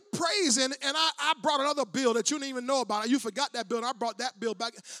 How you praising, and I brought another bill that you didn't even know about. You forgot that bill, and I brought that bill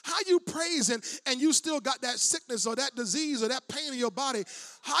back. How you praising, and you still got that sickness or that disease or that pain in your body.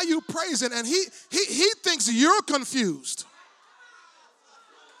 How you praising, and he thinks you're confused.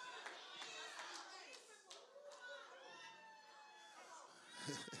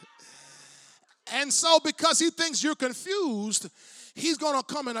 And so because he thinks you're confused, he's going to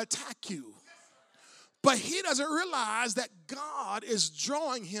come and attack you. But he doesn't realize that God is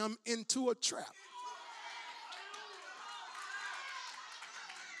drawing him into a trap.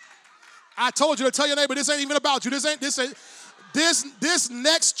 I told you to tell your neighbor, this ain't even about you. This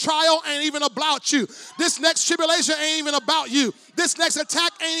next trial ain't even about you. This next tribulation ain't even about you. This next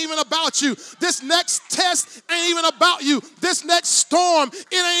attack ain't even about you. This next test ain't even about you. This next storm,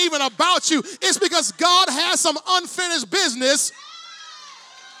 it ain't even about you. It's because God has some unfinished business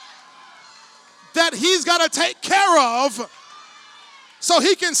that he's got to take care of so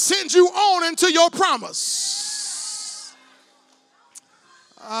he can send you on into your promise.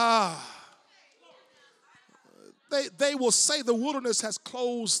 They will say the wilderness has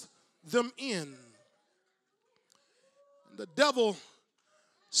closed them in. The devil,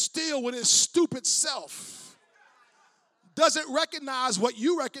 still with his stupid self, doesn't recognize what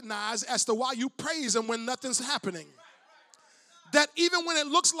you recognize as to why you praise him when nothing's happening. That even when it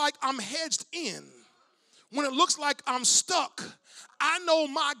looks like I'm hedged in, when it looks like I'm stuck, I know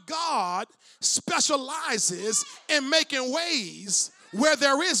my God specializes in making ways where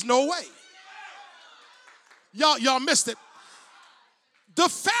there is no way. Y'all missed it. The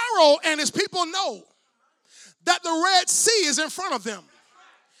Pharaoh and his people know that the Red Sea is in front of them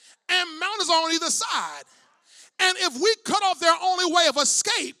and mountains are on either side. And if we cut off their only way of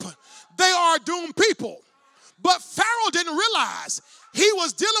escape, they are doomed people. But Pharaoh didn't realize he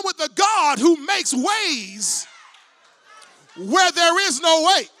was dealing with the God who makes ways where there is no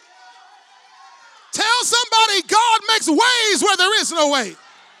way. Tell somebody God makes ways where there is no way.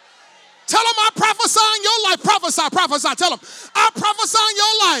 Tell them I prophesy in your life. Prophesy. Tell them I prophesy in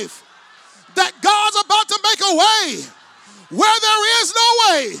your life that God's about to make a way where there is no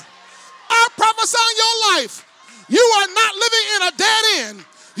way. I prophesy in your life. You are not living in a dead end.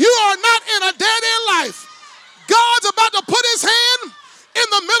 You are not in a dead end life. God's about to put his hand in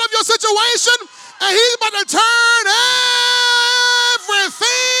the middle of your situation, and he's about to turn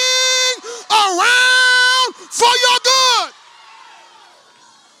everything around for your good.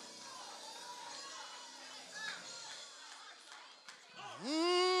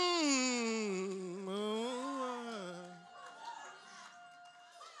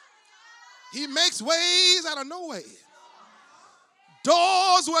 He makes ways out of no way.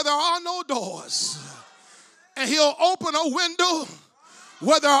 Doors where there are no doors. And he'll open a window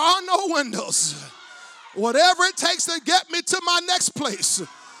where there are no windows. Whatever it takes to get me to my next place.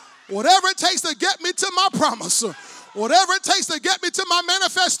 Whatever it takes to get me to my promise. Whatever it takes to get me to my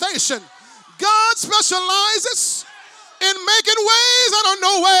manifestation. God specializes in making ways out of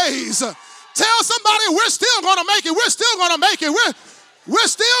no ways. Tell somebody we're still going to make it. We're still going to make it. We're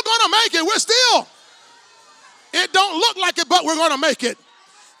still going to make it. We're still. It don't look like it, but we're going to make it.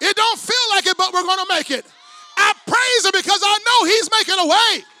 It don't feel like it, but we're going to make it. I praise him because I know he's making a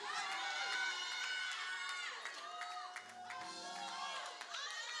way.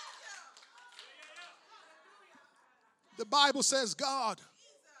 The Bible says God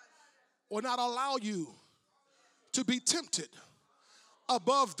will not allow you to be tempted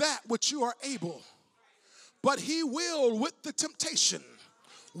above that which you are able. But he will, with the temptation,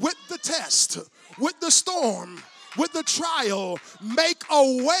 with the test, with the storm, with the trial, make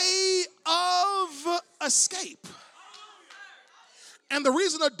a way of escape. And the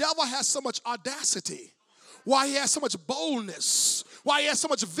reason the devil has so much audacity, why he has so much boldness, why he has so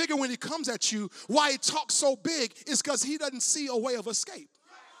much vigor when he comes at you, why he talks so big, is because he doesn't see a way of escape.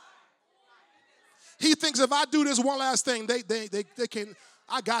 He thinks if I do this one last thing,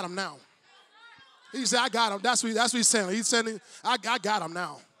 I got him now. He said, I got him. That's what he's saying. He's saying, I got him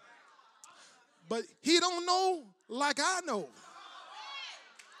now. But he don't know like I know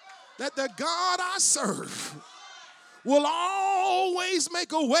that the God I serve will always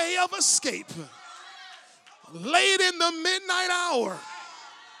make a way of escape late in the midnight hour.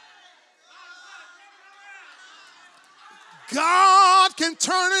 God can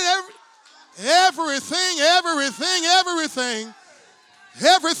turn it everything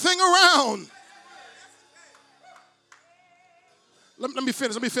around. Let me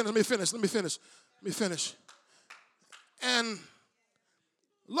finish. And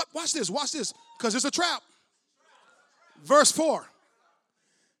look, watch this, because it's a trap. Verse 4.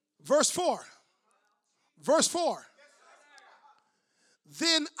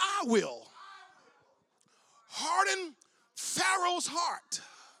 Then I will harden Pharaoh's heart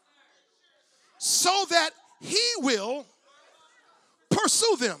so that he will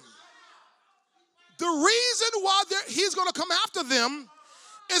pursue them. The reason why he's going to come after them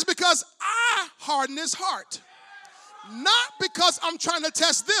is because I harden his heart. Not because I'm trying to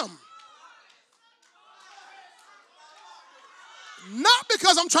test them. Not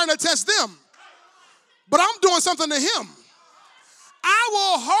because I'm trying to test them. But I'm doing something to him. I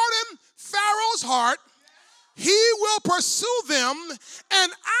will harden Pharaoh's heart. He will pursue them,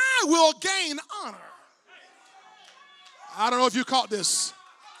 and I will gain honor. I don't know if you caught this.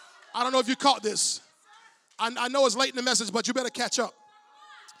 I know it's late in the message, but you better catch up.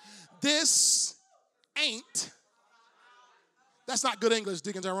 This ain't, that's not good English,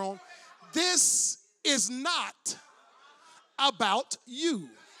 Deacon Tyrone. This is not about you.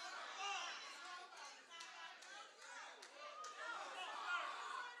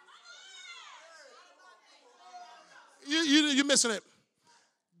 You're missing it.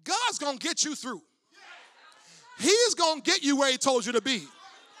 God's going to get you through. He's going to get you where he told you to be.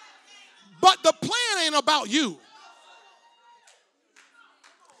 But the plan ain't about you.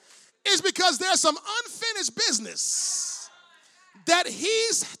 It's because there's some unfinished business that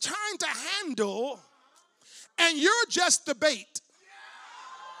he's trying to handle, and you're just the bait.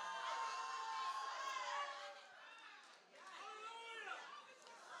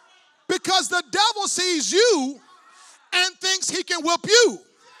 Because the devil sees you and thinks he can whip you.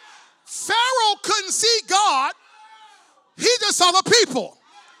 Pharaoh couldn't see God. He just saw the people.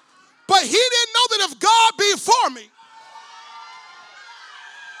 But he didn't know that if God be for me,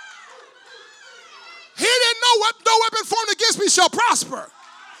 he didn't know what no weapon formed against me shall prosper.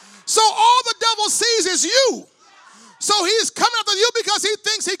 So all the devil sees is you. So he's coming after you because he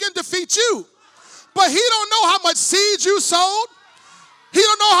thinks he can defeat you. But he don't know how much seed you sowed. He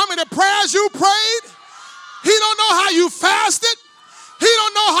don't know how many prayers you prayed. He don't know how you fasted. He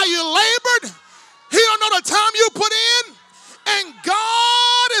don't know how you labored. He don't know the time you put in. And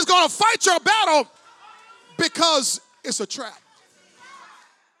God is going to fight your battle because it's a trap.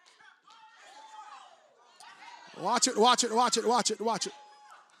 Watch it.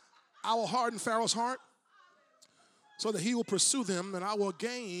 I will harden Pharaoh's heart so that he will pursue them, and I will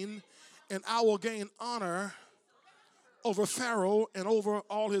gain honor over Pharaoh and over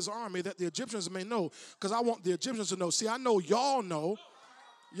all his army, that the Egyptians may know. Because I want the Egyptians to know. See, I know y'all know.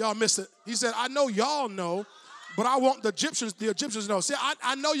 Y'all missed it. He said, I know y'all know, but I want the Egyptians to know. See,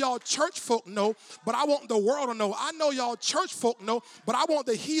 I know y'all church folk know, but I want the world to know. I know y'all church folk know, but I want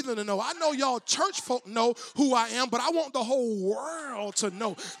the heathen to know. I know y'all church folk know who I am, but I want the whole world to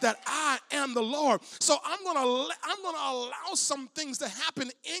know that I am the Lord. So I'm gonna allow some things to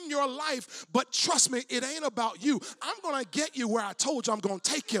happen in your life, but trust me, it ain't about you. I'm gonna get you where I told you I'm gonna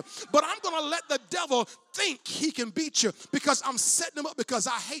take you, but I'm gonna let the devil think he can beat you because I'm setting him up because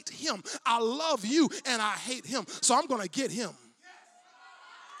I hate him. I love you and I hate him. So I'm going to get him.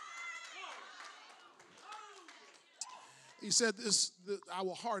 He said I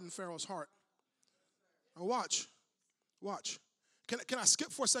will harden Pharaoh's heart. Now watch. Can I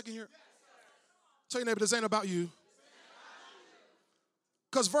skip for a second here? Tell your neighbor, this ain't about you.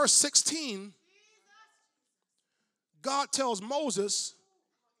 Because verse 16, God tells Moses,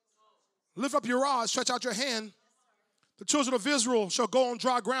 lift up your rod, stretch out your hand. The children of Israel shall go on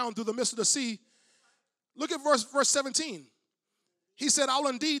dry ground through the midst of the sea. Look at verse 17. He said, I will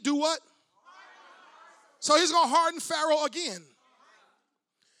indeed do what? So he's going to harden Pharaoh again.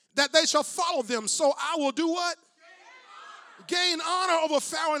 That they shall follow them. So I will do what? Gain honor over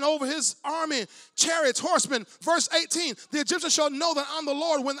Pharaoh and over his army, chariots, horsemen. Verse 18, the Egyptians shall know that I'm the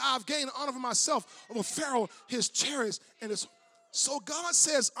Lord when I've gained honor for myself over Pharaoh, his chariots, and his. So God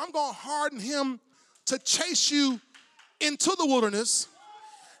says, I'm going to harden him to chase you into the wilderness,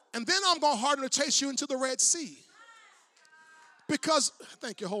 and then I'm going to harden to chase you into the Red Sea. Because,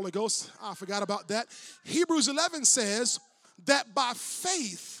 thank you, Holy Ghost, I forgot about that. Hebrews 11 says that by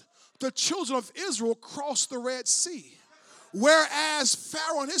faith, the children of Israel crossed the Red Sea, whereas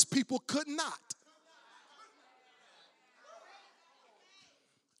Pharaoh and his people could not.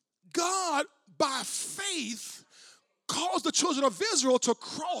 God, by faith, caused the children of Israel to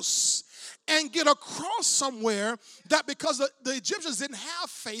cross and get across somewhere that because the Egyptians didn't have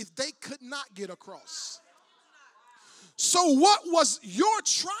faith, they could not get across. So what was your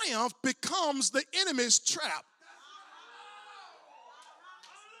triumph becomes the enemy's trap.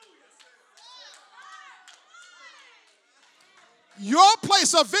 Your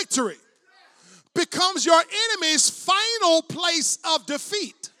place of victory becomes your enemy's final place of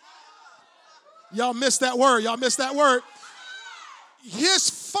defeat. Y'all missed that word. Y'all missed that word. His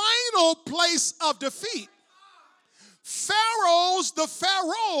final place of defeat. The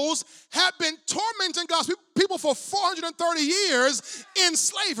pharaohs had been tormenting God's people for 430 years in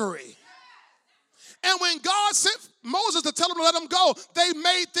slavery. And when God sent Moses to tell them to let them go, they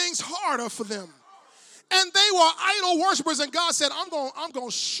made things harder for them. And they were idol worshipers, and God said, I'm going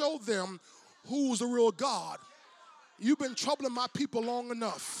to show them who's the real God. You've been troubling my people long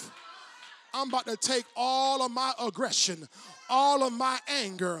enough. I'm about to take all of my aggression, all of my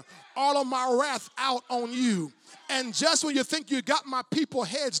anger, all of my wrath out on you. And just when you think you got my people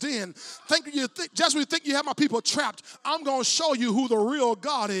hedged in, just when you think you have my people trapped, I'm going to show you who the real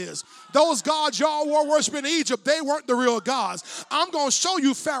God is. Those gods y'all were worshiping in Egypt, they weren't the real gods. I'm going to show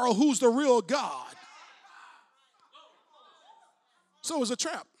you, Pharaoh, who's the real God. So it was a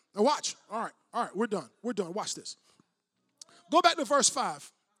trap. Now watch. All right, we're done. Watch this. Go back to verse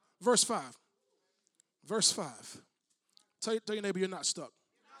 5. Verse 5. Tell your neighbor you're not stuck.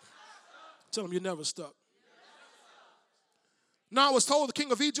 Tell him you're never stuck. Now it was told the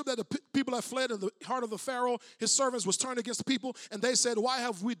king of Egypt that the people that fled in the heart of the Pharaoh, his servants, was turned against the people. And they said, why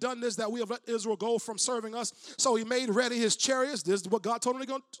have we done this, that we have let Israel go from serving us? So he made ready his chariots. This is what God told him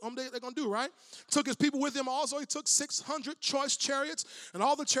they're going to do, right? Took his people with him also. He took 600 choice chariots and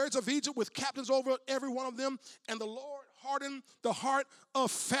all the chariots of Egypt with captains over every one of them. And the Lord hardened the heart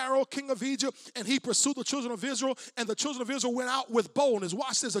of Pharaoh, king of Egypt, and he pursued the children of Israel, and the children of Israel went out with boldness.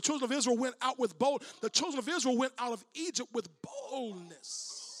 Watch this. The children of Israel went out with boldness. The children of Israel went out of Egypt with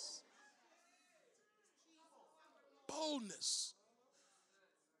boldness. Boldness.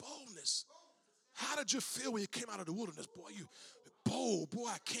 How did you feel when you came out of the wilderness, boy? You bold, boy.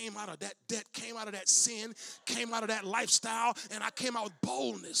 I came out of that debt, came out of that sin, came out of that lifestyle, and I came out with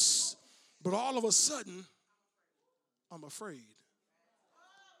boldness. But all of a sudden, I'm afraid.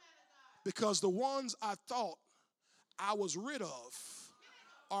 Because the ones I thought I was rid of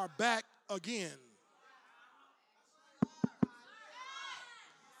are back again.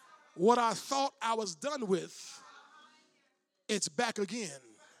 What I thought I was done with, it's back again.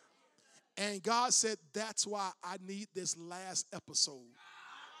 And God said, that's why I need this last episode.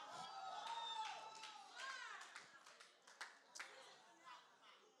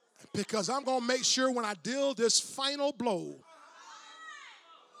 Because I'm going to make sure when I deal this final blow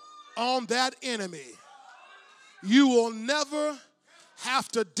on that enemy, you will never have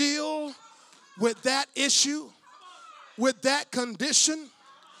to deal with that issue, with that condition,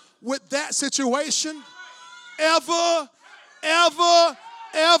 with that situation ever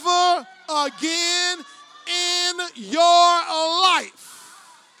again in your life.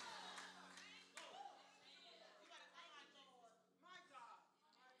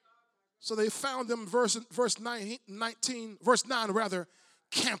 So they found them, verse 9,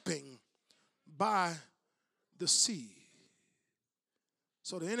 camping by the sea.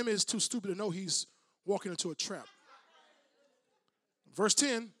 So the enemy is too stupid to know he's walking into a trap. Verse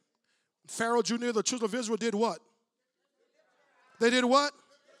 10, Pharaoh drew near, the children of Israel did what? They did what?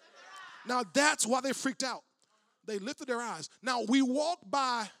 Now that's why they freaked out. They lifted their eyes. Now we walk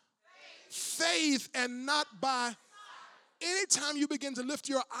by faith and not by. Anytime you begin to lift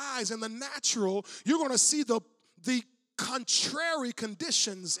your eyes in the natural, you're going to see the contrary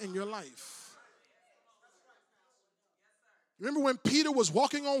conditions in your life. Remember when Peter was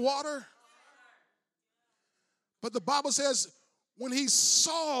walking on water? But the Bible says when he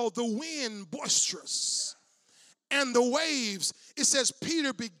saw the wind boisterous and the waves, it says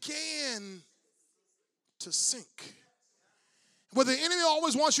Peter began to sink. What the enemy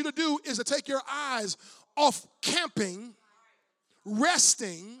always wants you to do is to take your eyes off camping,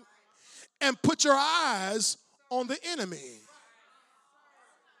 resting, and put your eyes on the enemy.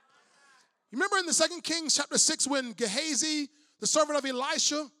 You remember in the 2 Kings chapter 6 when Gehazi, the servant of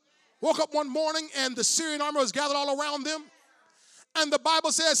Elisha, woke up one morning and the Syrian army was gathered all around them? And the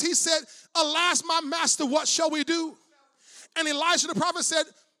Bible says, he said, alas, my master, what shall we do? And Elisha the prophet said,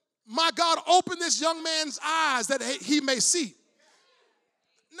 my God, open this young man's eyes that he may see.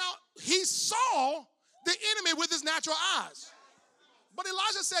 Now, he saw the enemy with his natural eyes. But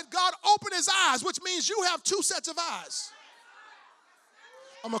Elijah said, God, open his eyes, which means you have two sets of eyes.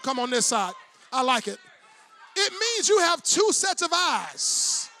 I'm going to come on this side. I like it. It means you have two sets of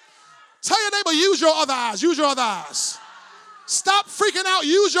eyes. Tell your neighbor, use your other eyes. Use your other eyes. Stop freaking out.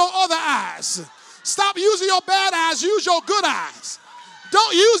 Use your other eyes. Stop using your bad eyes. Use your good eyes.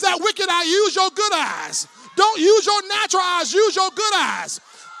 Don't use that wicked eye. Use your good eyes. Don't use your natural eyes. Use your good eyes.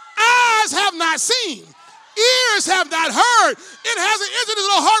 Eyes have not seen. Ears have not heard. It hasn't entered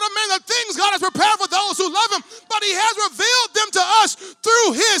into the heart of man the things God has prepared for those who love him, but he has revealed them to us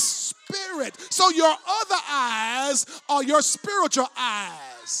through his spirit. So your other eyes are your spiritual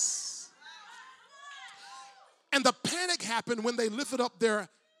eyes. And the panic happened when they lifted up their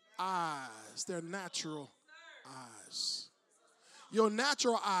eyes, their natural eyes. Your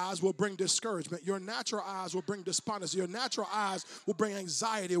natural eyes will bring discouragement. Your natural eyes will bring despondency. Your natural eyes will bring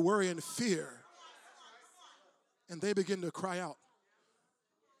anxiety, worry, and fear. And they begin to cry out.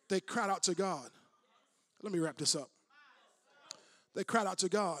 They cried out to God. Let me wrap this up. They cried out to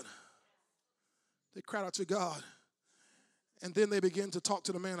God. They cried out to God. And then they begin to talk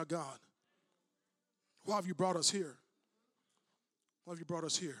to the man of God. Why have you brought us here? Why have you brought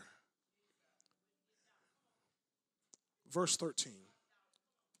us here? Verse 13.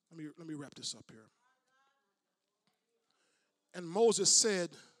 Let me wrap this up here. And Moses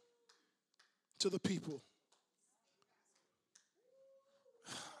said to the people,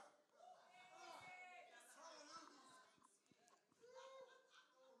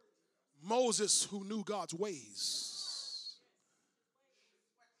 Moses, who knew God's ways.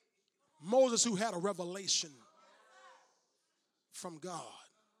 Moses, who had a revelation from God,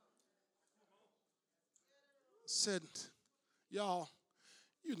 said, y'all,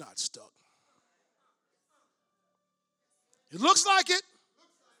 you're not stuck. It looks like it,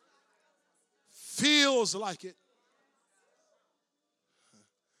 feels like it.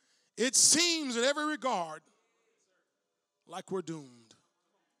 It seems in every regard like we're doomed.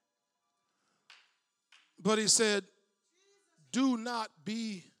 But he said, do not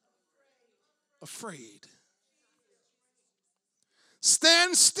be afraid.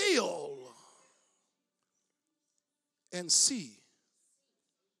 Stand still and see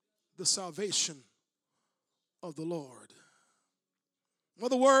the salvation of the Lord. In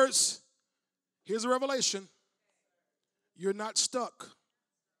other words, here's a revelation. You're not stuck.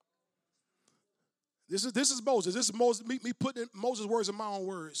 This is Moses. This is Moses, me putting Moses' words in my own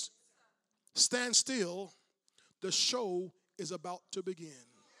words. Stand still. The show is about to begin.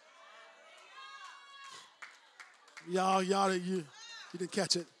 Y'all, you didn't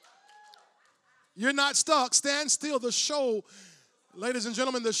catch it. You're not stuck. Stand still. The show, ladies and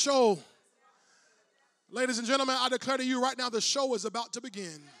gentlemen, the show. Ladies and gentlemen, I declare to you right now, the show is about to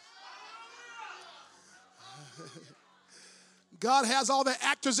begin. God has all the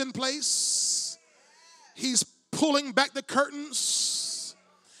actors in place. He's pulling back the curtains.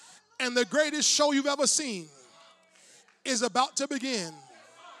 And the greatest show you've ever seen is about to begin.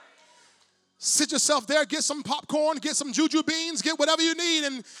 Sit yourself there, get some popcorn, get some juju beans, get whatever you need,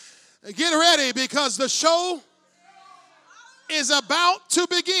 and get ready because the show is about to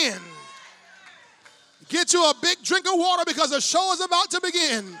begin. Get you a big drink of water because the show is about to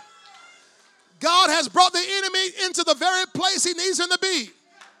begin. God has brought the enemy into the very place he needs him to be.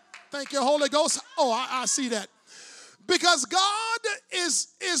 Thank you, Holy Ghost. Oh, I see that. Because God is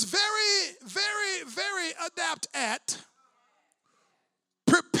very, very, very adept at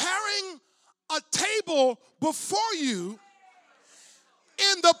preparing a table before you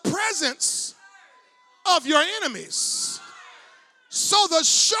in the presence of your enemies. So the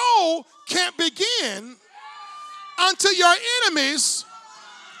show can't begin until your enemies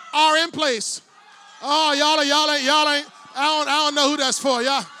are in place. Oh, y'all ain't. I don't know who that's for.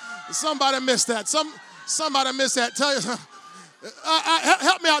 Y'all, somebody missed that. Somebody missed that. Tell you,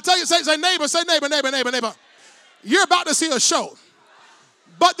 help me out. Tell you, say neighbor. You're about to see a show,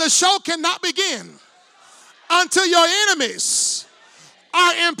 but the show cannot begin until your enemies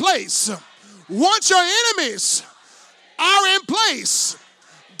are in place. Once your enemies are in place,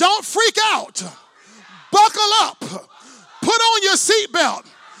 don't freak out. Buckle up. Put on your seatbelt.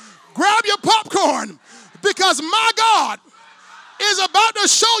 Grab your popcorn because my God is about to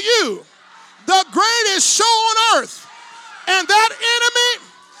show you the greatest show on earth. And that enemy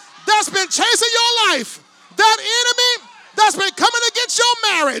that's been chasing your life, that enemy that's been coming against your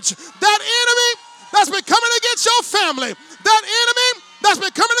marriage, that enemy that's been coming against your family, that enemy that's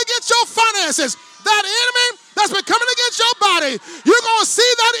been coming against your finances, that enemy that's been coming against your somebody, you're going to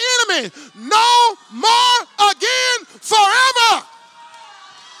see that enemy no more again forever.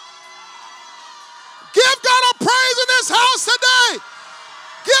 Give God a praise in this house today.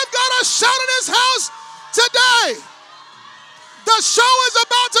 Give God a shout in this house today. The show is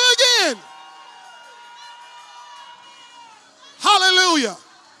about to begin. Hallelujah.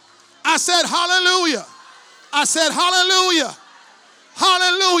 I said hallelujah. I said hallelujah.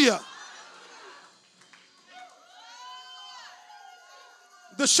 Hallelujah.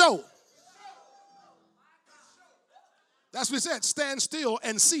 The show. That's what he said. Stand still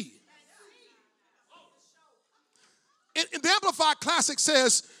and see. In the Amplified Classic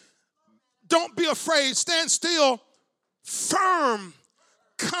says, don't be afraid. Stand still, firm,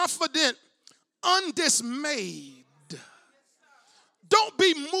 confident, undismayed. Don't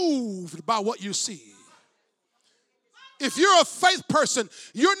be moved by what you see. If you're a faith person,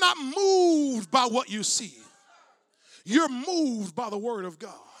 you're not moved by what you see. You're moved by the word of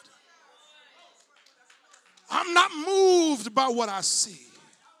God. I'm not moved by what I see.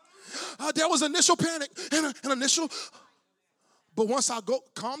 There was initial panic and initial, but once I go,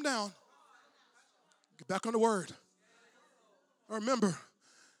 calm down, get back on the word. I remember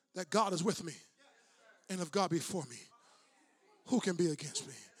that God is with me. And if God be for me, who can be against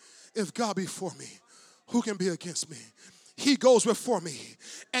me? If God be for me, who can be against me? He goes before me.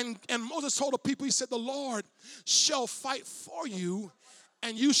 And Moses told the people, he said, the Lord shall fight for you,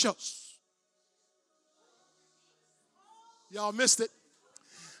 and you shall. Y'all missed it.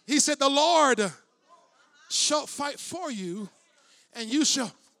 He said, the Lord shall fight for you, and you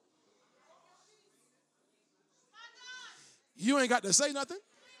shall. You ain't got to say nothing.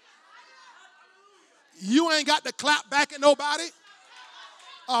 You ain't got to clap back at nobody.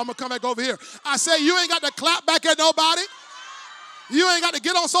 Oh, I'm going to come back over here. I say you ain't got to clap back at nobody. You ain't got to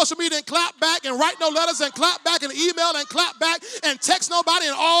get on social media and clap back and write no letters and clap back and email and clap back and text nobody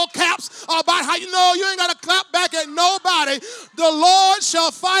in all caps about how you know you ain't got to clap back at nobody. The Lord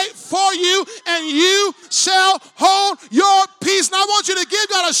shall fight for you and you shall hold your peace. And I want you to give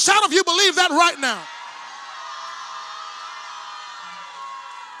God a shout if you believe that right now.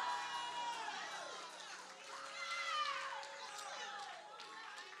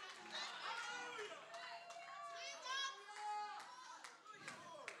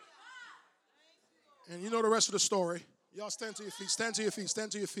 And you know the rest of the story. Y'all stand to your feet, stand to your feet,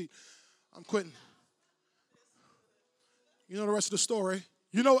 stand to your feet. I'm quitting. You know the rest of the story.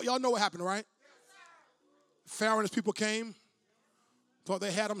 Y'all know what happened, right? Pharaoh and his people came, thought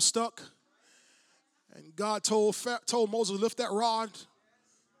they had him stuck. And God told Moses to lift that rod,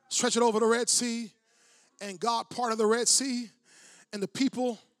 stretch it over the Red Sea. And God parted the Red Sea. And the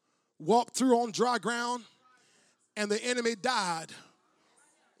people walked through on dry ground. And the enemy died.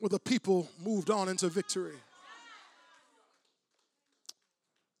 Where the people moved on into victory.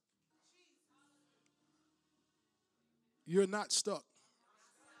 You're not stuck.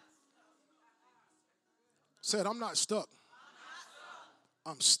 Said, I'm not stuck.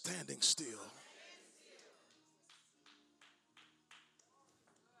 I'm standing still.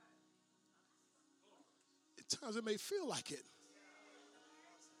 At times it may feel like it.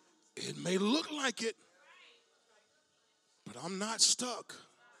 It may look like it. But I'm not stuck.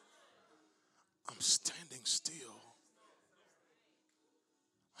 I'm standing still.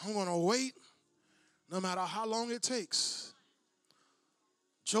 I'm going to wait no matter how long it takes.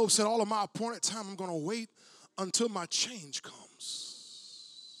 Job said, all of my appointed time, I'm going to wait until my change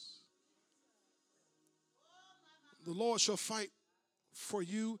comes. The Lord shall fight for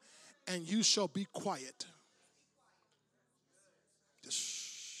you, and you shall be quiet. Just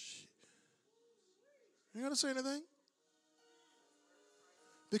shh. You got to say anything?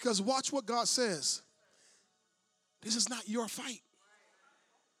 Because watch what God says. This is not your fight.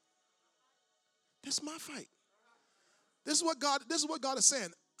 This is my fight. This is what God is saying.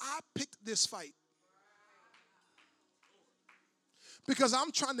 I picked this fight. Because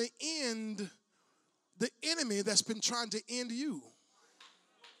I'm trying to end the enemy that's been trying to end you.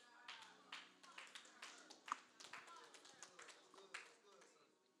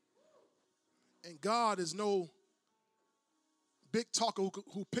 And God is no big talker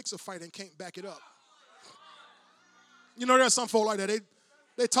who picks a fight and can't back it up. You know, there's some folk like that.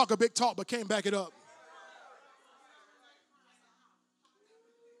 They talk a big talk but can't back it up.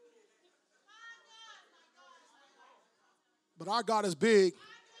 But our God is big,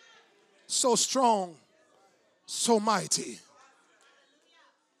 so strong, so mighty.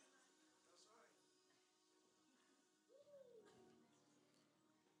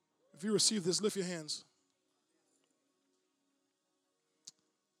 If you receive this, lift your hands.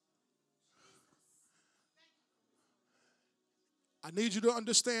 I need you to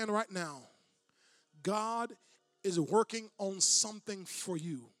understand right now, God is working on something for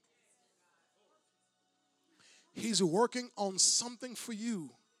you. He's working on something for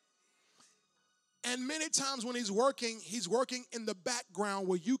you. And many times when he's working in the background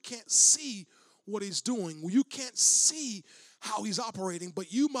where you can't see what he's doing, where you can't see how he's operating,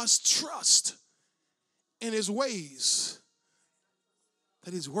 but you must trust in his ways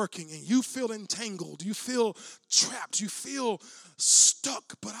that he's working, and you feel entangled, you feel trapped, you feel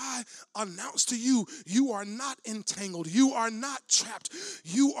stuck. But I announce to you, you are not entangled, you are not trapped,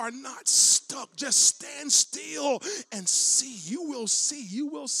 you are not stuck. Just stand still and see. You will see, you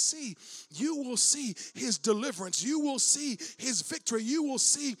will see, you will see his deliverance, you will see his victory, you will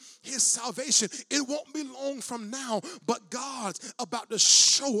see his salvation. It won't be long from now, but God's about to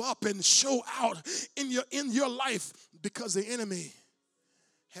show up and show out in your life, because the enemy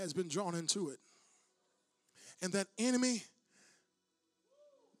has been drawn into it. And that enemy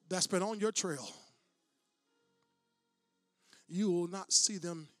that's been on your trail, you will not see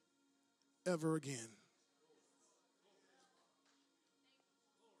them ever again.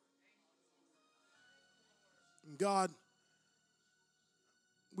 God,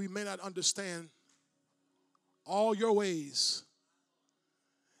 we may not understand all your ways,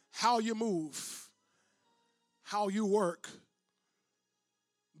 how you move, how you work,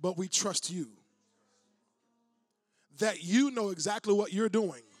 but we trust you. That you know exactly what you're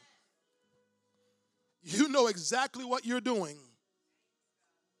doing. You know exactly what you're doing.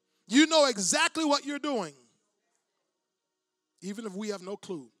 You know exactly what you're doing. Even if we have no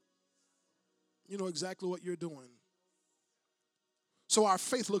clue, you know exactly what you're doing. So our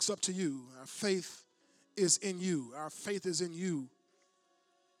faith looks up to you. Our faith is in you. Our faith is in you.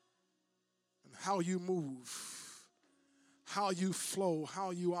 And how you move, how you flow,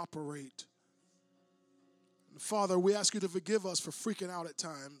 how you operate. And Father, we ask you to forgive us for freaking out at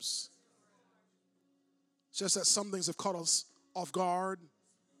times. Just that some things have caught us off guard.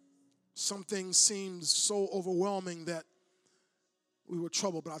 Some things seemed so overwhelming that we were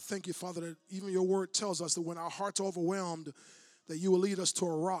troubled. But I thank you, Father, that even your word tells us that when our hearts are overwhelmed, that you will lead us to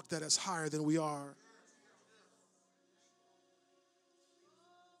a rock that is higher than we are.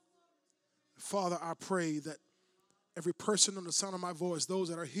 Father, I pray that every person on the sound of my voice, those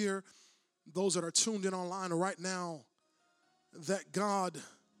that are here, those that are tuned in online right now, that God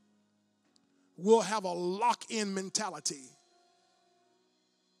will have a lock-in mentality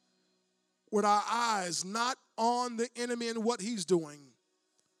with our eyes not on the enemy and what he's doing,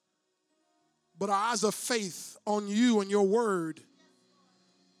 but our eyes of faith on you and your word,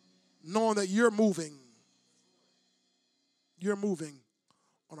 knowing that you're moving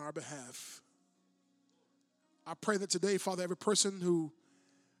on our behalf. I pray that today, Father, every person who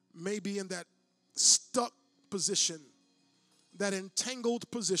may be in that stuck position, that entangled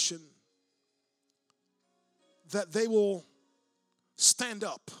position, that they will stand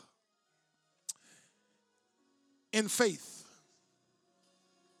up in faith.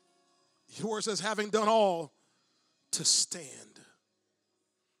 Your word says, having done all to stand.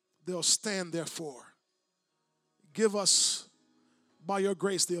 They'll stand, therefore. Give us, by your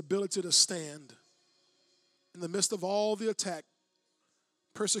grace, the ability to stand in the midst of all the attack,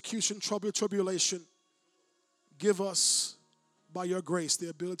 persecution, trouble, tribulation. Give us, by your grace, the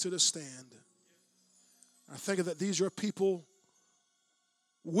ability to stand. I thank you that these your people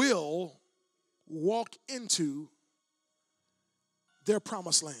will walk into their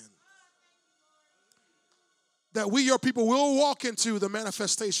promised land. That we, your people, will walk into the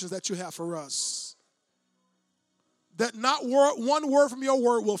manifestations that you have for us. That not one word from your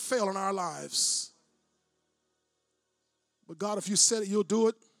word will fail in our lives. But God, if you said it, you'll do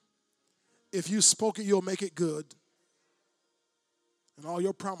it. If you spoke it, you'll make it good. And all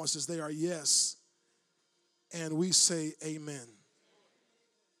your promises, they are yes. And we say amen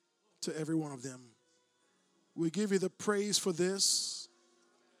to every one of them. We give you the praise for this,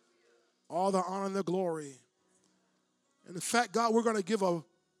 all the honor and the glory. And in fact, God, we're going to give a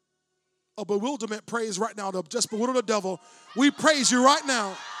bewilderment praise right now to just bewilder the devil. We praise you right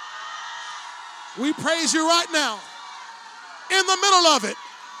now. We praise you right now. In the middle of it,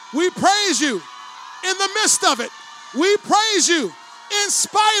 we praise you. In the midst of it, we praise you. In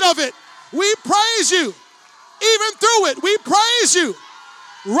spite of it, we praise you. Even through it, we praise you.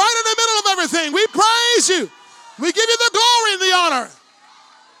 Right in the middle of everything, we praise you. We give you the glory and the honor.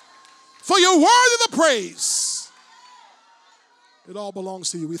 For you're worthy of the praise. It all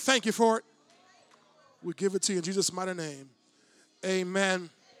belongs to you. We thank you for it. We give it to you in Jesus' mighty name. Amen.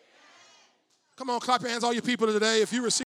 Come on, clap your hands, all you people today. If you receive